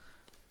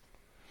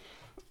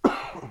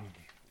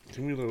 Give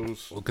me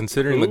those. Well,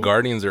 considering the Who?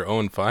 Guardians are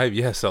 0-5,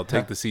 yes, I'll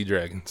take the Sea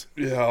Dragons.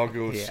 Yeah, I'll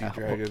go with Sea Yeah,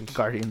 Dragons.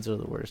 Guardians are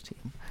the worst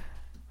team.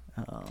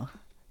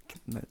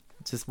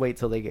 Just wait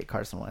till they get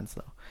Carson Wentz,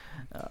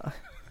 though.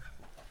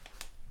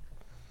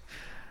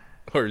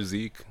 Or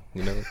Zeke,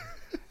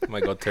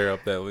 might go tear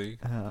up that league.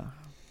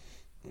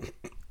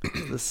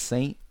 The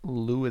St.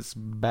 Louis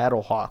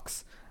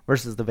Battlehawks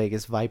versus the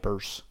Vegas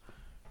Vipers.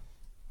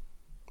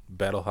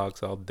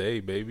 Battlehawks all day,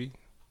 baby.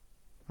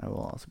 I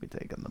will also be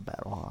taking the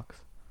Battlehawks.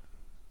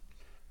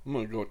 I'm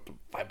going to go with the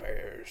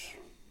Vipers.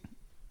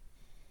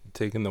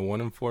 Taking the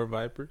 1-4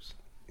 Vipers.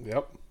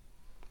 Yep.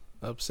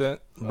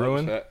 Upset.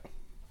 Bruin. Upset.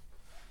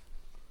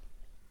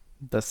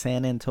 The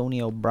San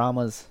Antonio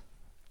Brahmas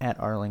at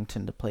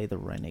Arlington to play the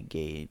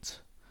Renegades.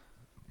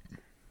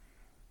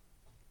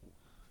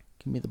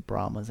 Give me the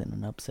Brahmas in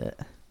an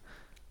upset.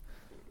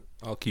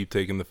 I'll keep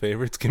taking the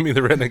favorites. Give me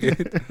the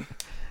Renegade.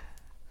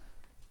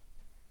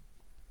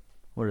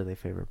 What are they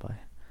favored by?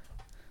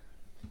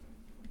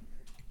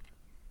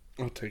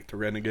 I'll take the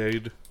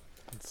Renegade.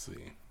 Let's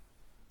see.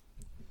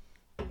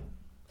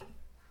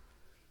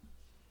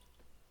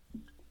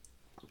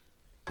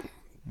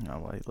 Oh,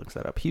 well, he looks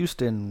that up.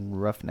 Houston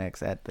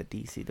Roughnecks at the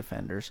DC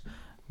Defenders.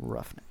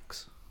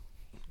 Roughnecks.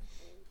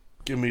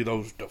 Give me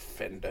those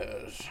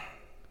Defenders.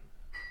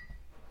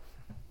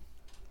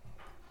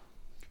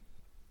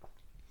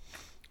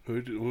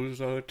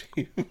 Who's our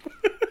team?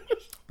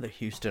 The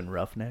Houston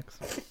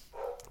Roughnecks.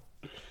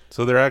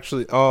 So they're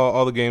actually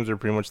all the games are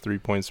pretty much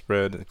 3-point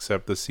spread,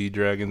 except the Sea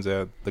Dragons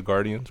at the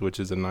Guardians, which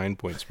is a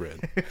 9-point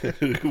spread.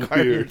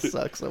 Guardians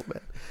suck so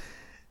bad.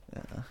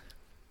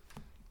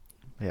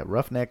 Yeah,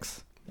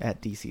 Roughnecks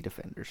at DC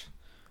Defenders.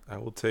 I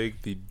will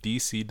take the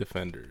DC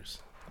Defenders.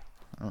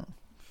 Oh.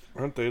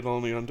 Aren't they the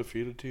only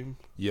undefeated team?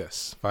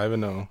 Yes,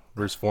 5-0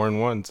 versus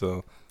 4-1.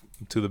 So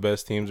two of the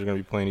best teams are going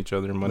to be playing each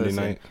other Monday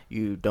Listen, night.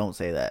 You don't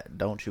say that.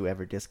 Don't you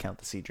ever discount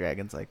the Sea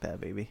Dragons like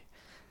that, baby.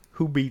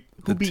 Who beat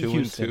The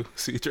Houston? 2-2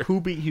 Sea Dragons. Who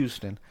beat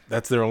Houston?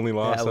 That's their only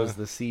loss. That was huh?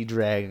 the Sea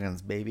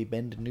Dragons, baby.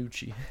 Ben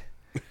DiNucci.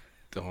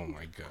 Oh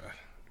my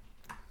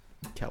god.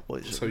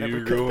 Cowboys. So never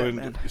you cut that, ruined.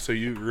 man. So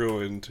you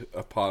ruined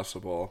a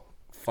possible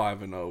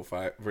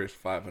 5-0 versus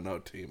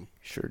 5-0 team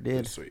Sure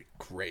did. this week.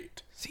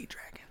 Great, Sea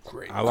Dragons.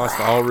 great. I lost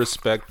all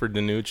respect for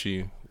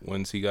DiNucci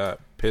once he got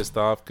pissed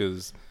off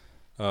because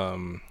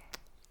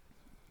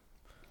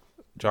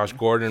Josh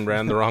Gordon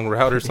ran the wrong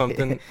route or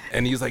something,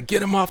 and he's like,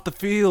 "Get him off the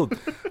field."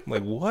 I'm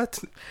like, "What?"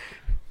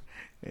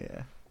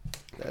 Hey,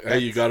 Yeah.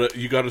 you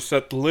gotta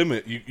set the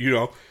limit. You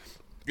know,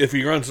 if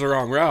he runs the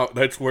wrong route,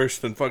 that's worse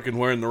than fucking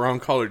wearing the wrong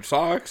colored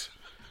socks.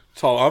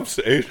 That's all I'm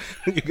saying.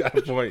 You got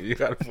a point. You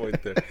got a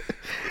point there.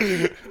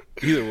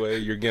 Either way,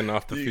 you're getting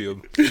off the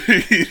field.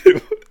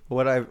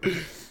 What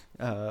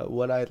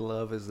I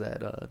love is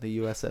that the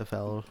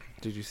USFL.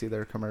 Did you see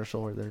their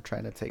commercial where they're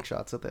trying to take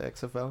shots at the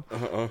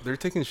XFL? They're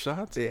taking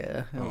shots.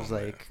 Yeah, it was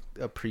man. like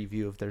a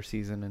preview of their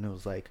season, and it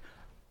was like,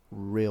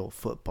 real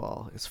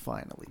football is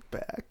finally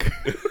back.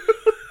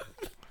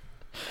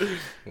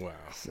 Wow.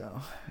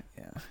 So,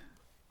 yeah.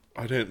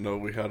 I didn't know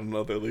we had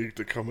another league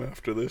to come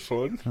after this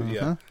one.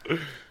 Yeah.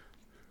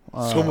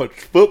 So much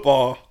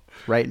football.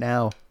 Right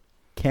now,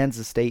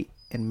 Kansas State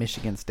and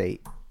Michigan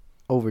State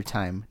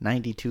overtime,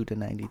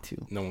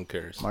 92-92. No one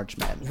cares. March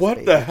Madness. What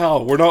baby. the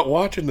hell? We're not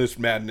watching this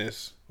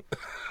madness.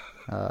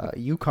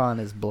 UConn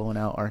is blowing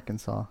out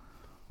Arkansas,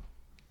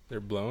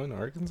 They're blowing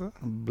Arkansas.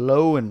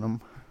 blowing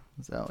them.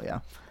 So yeah.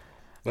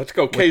 Let's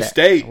go With K that-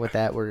 State. With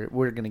that,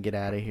 we're gonna get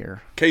out of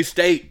here. K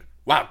State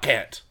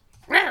Wildcats.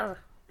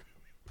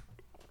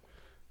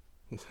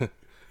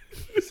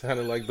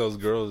 Sounded like those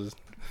girls.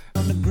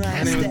 On the grind,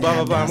 My name is step blah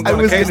blah blah. I'm out,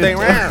 going to K-State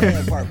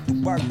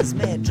round. work is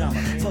mad drama.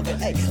 Fuck it,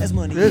 hey, that's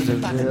money. This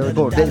is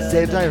go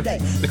same time.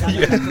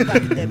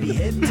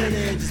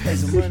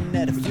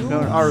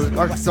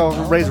 Arkansas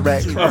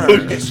Razorbacks.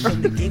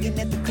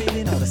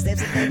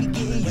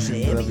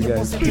 Love you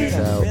guys. Peace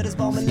out.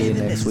 See you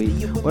next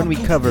week when we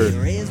cover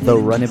the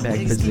running back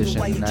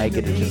position, and I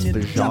get to just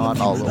Bijan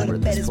all over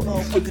this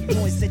place.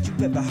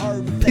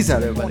 Peace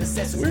out, everybody.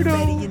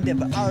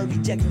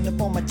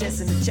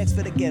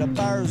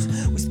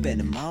 We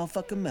spending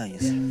motherfucking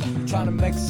millions. Trying to make